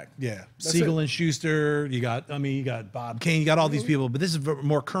veil back. Yeah. Siegel and Schuster, you got Bob Kane, you got all these people, but this is a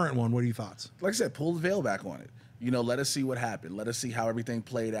more current one. What are your thoughts? Like I said, pull the veil back on it. You know, let us see what happened. Let us see how everything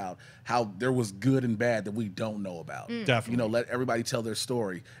played out, how there was good and bad that we don't know about. Definitely. You know, let everybody tell their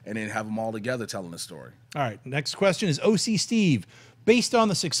story and then have them all together telling the story. All right. Next question is OC Steve. Based on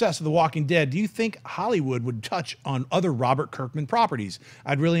the success of The Walking Dead, do you think Hollywood would touch on other Robert Kirkman properties?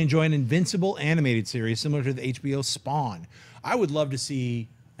 I'd really enjoy an Invincible animated series similar to the HBO Spawn. I would love to see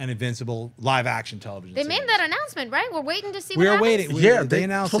an Invincible live-action television series. They made that announcement, right? We're waiting to see what happens. Waiting. Yeah, they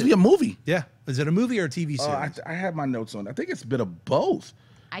announced it's supposed to be a movie. Yeah. Is it a movie or a TV series? I have my notes on it. I think it's a bit of both.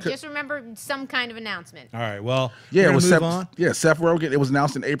 I just remember some kind of announcement. All right, well, yeah, it was Seth Rogen. It was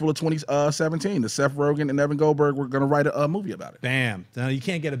announced in April of 2017 that Seth Rogen and Evan Goldberg were going to write a movie about it. Bam. Now, you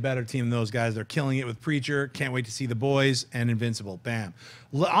can't get a better team than those guys. They're killing it with Preacher. Can't wait to see The Boys and Invincible. Bam.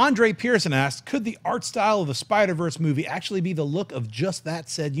 Andre Pearson asked, could the art style of the Spider-Verse movie actually be the look of just that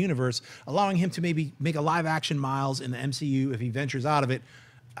said universe, allowing him to maybe make a live-action Miles in the MCU if he ventures out of it?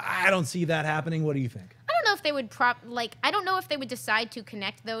 I don't see that happening. What do you think? I don't know if they would I don't know if they would decide to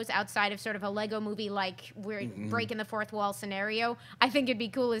connect those outside of sort of a Lego movie like we're breaking the fourth wall scenario. I think it'd be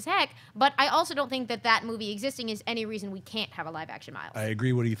cool as heck, but I also don't think that that movie existing is any reason we can't have a live action Miles. I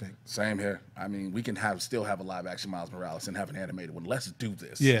agree. What do you think? Same here. I mean, we can still have a live action Miles Morales and have an animated one. Let's do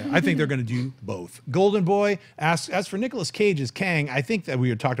this. Yeah, I think they're going to do both. Golden Boy asks, as for Nicolas Cage as Kang, I think that we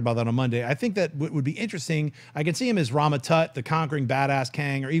had talked about that on Monday. I think that would be interesting. I can see him as Rama Tut, the conquering badass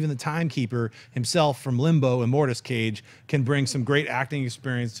Kang, or even the Timekeeper himself from Limbo and Mortis Cage can bring some great acting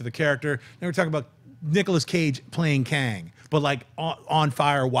experience to the character. Now we're talking about Nicolas Cage playing Kang. but like on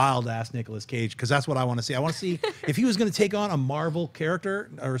fire, wild ass Nicolas Cage, because that's what I want to see. I want to see if he was going to take on a Marvel character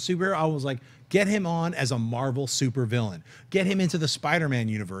or a superhero. I was like, get him on as a Marvel supervillain. Get him into the Spider-Man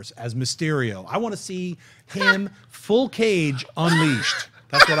universe as Mysterio. I want to see him full Cage unleashed.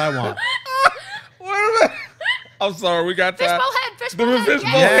 That's what I want. Wait a minute. I'm sorry, we got time. Fishbowl head,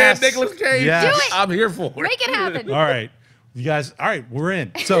 Fishbowl yes. head, Nicolas Cage. Yes. Do it. I'm here for it. Make it happen. All right. You guys, all right, we're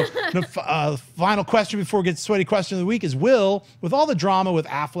in. So the final question before we get to sweaty question of the week is, Will, with all the drama with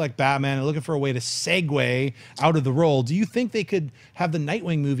Affleck Batman and looking for a way to segue out of the role, do you think they could have the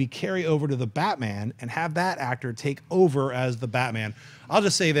Nightwing movie carry over to the Batman and have that actor take over as the Batman? I'll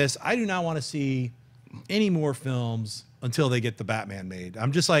just say this. I do not want to see any more films until they get the Batman made.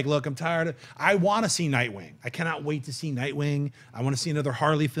 I'm just like, look, I'm tired. I want to see Nightwing. I cannot wait to see Nightwing. I want to see another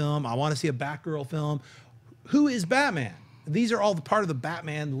Harley film. I want to see a Batgirl film. Who is Batman? These are all the part of the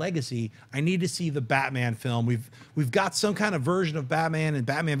Batman legacy. I need to see the Batman film. We've got some kind of version of Batman and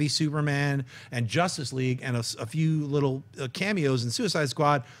Batman v Superman and Justice League and a few little cameos in Suicide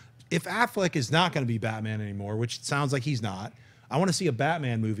Squad. If Affleck is not going to be Batman anymore, which it sounds like he's not, I want to see a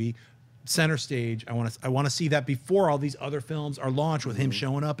Batman movie center stage. I want to see that before all these other films are launched with him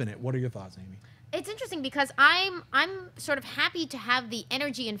showing up in it. What are your thoughts, Amy? It's interesting because I'm sort of happy to have the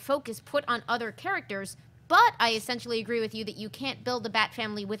energy and focus put on other characters. But I essentially agree with you that you can't build a Bat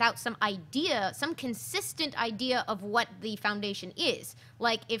family without some idea, some consistent idea of what the foundation is.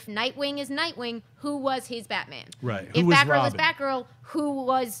 Like, if Nightwing is Nightwing, who was his Batman? Right. If Batgirl is Batgirl, who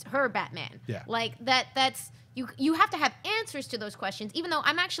was her Batman? Yeah. Like, that's... You have to have answers to those questions, even though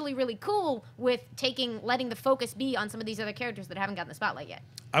I'm actually really cool with letting the focus be on some of these other characters that haven't gotten the spotlight yet.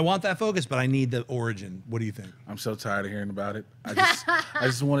 I want that focus, but I need the origin. What do you think? I'm so tired of hearing about it. I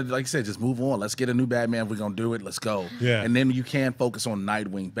just wanted, like I said, just move on. Let's get a new Batman. If we're going to do it, let's go. Yeah. And then you can focus on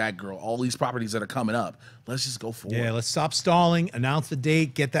Nightwing, Batgirl, all these properties that are coming up. Let's just go for it. Yeah, let's stop stalling, announce the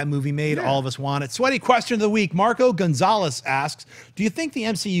date, get that movie made. Yeah. All of us want it. Sweaty question of the week. Marco Gonzalez asks, do you think the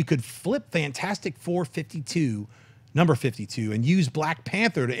MCU could flip Fantastic Four 52, number 52, and use Black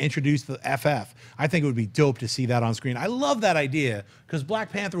Panther to introduce the FF? I think it would be dope to see that on screen. I love that idea because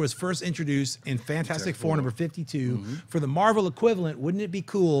Black Panther was first introduced in Fantastic Four number 52. For the Marvel equivalent, wouldn't it be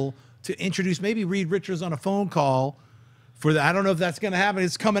cool to introduce maybe Reed Richards on a phone call for the, I don't know if that's going to happen.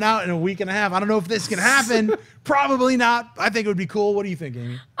 It's coming out in a week and a half. I don't know if this can happen. Probably not. I think it would be cool. What do you think,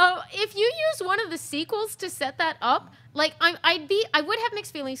 Amy? If you use one of the sequels to set that up, like I would have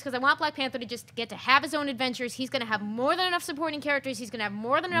mixed feelings because I want Black Panther to just get to have his own adventures. He's going to have more than enough supporting characters. He's going to have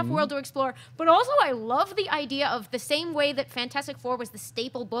more than enough world to explore. But also, I love the idea of the same way that Fantastic Four was the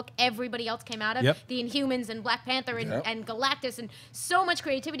staple book everybody else came out of. Yep. The Inhumans and Black Panther and Galactus, and so much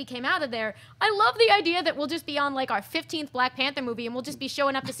creativity came out of there. I love the idea that we'll just be on like our 15th Black Panther movie and we'll just be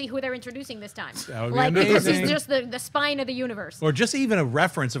showing up to see who they're introducing this time. That would be like this amazing. is just the spine of the universe. Or just even a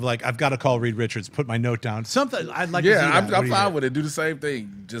reference of like, I've got to call Reed Richards, put my note down. Something I'd like to see that. I'm fine with it. Do the same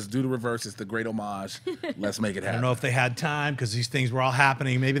thing. Just do the reverse. It's the great homage. Let's make it happen. I don't know if they had time because these things were all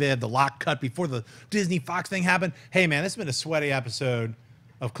happening. Maybe they had the lock cut before the Disney Fox thing happened. Hey, man, this has been a sweaty episode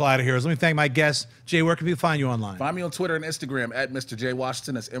of Collider Heroes. Let me thank my guests. Jay, where can people find you online? Find me on Twitter and Instagram at Mr. J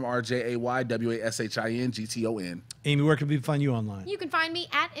Washington. That's MrJaywashington. Amy, where can people find you online? You can find me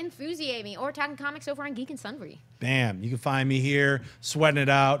at Enthusiamy or Talking Comics over on Geek and Sundry. Bam. You can find me here, sweating it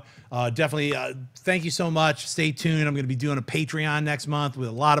out. Definitely, thank you so much. Stay tuned. I'm going to be doing a Patreon next month with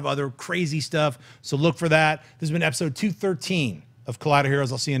a lot of other crazy stuff. So look for that. This has been episode 213 of Collider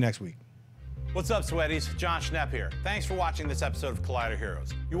Heroes. I'll see you next week. What's up, Sweaties? Jon Schnepp here. Thanks for watching this episode of Collider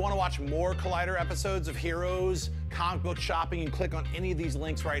Heroes. You want to watch more Collider episodes of Heroes, comic book shopping, and click on any of these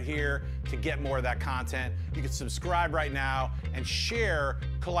links right here to get more of that content. You can subscribe right now and share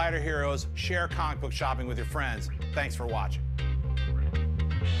Collider Heroes, share comic book shopping with your friends. Thanks for watching.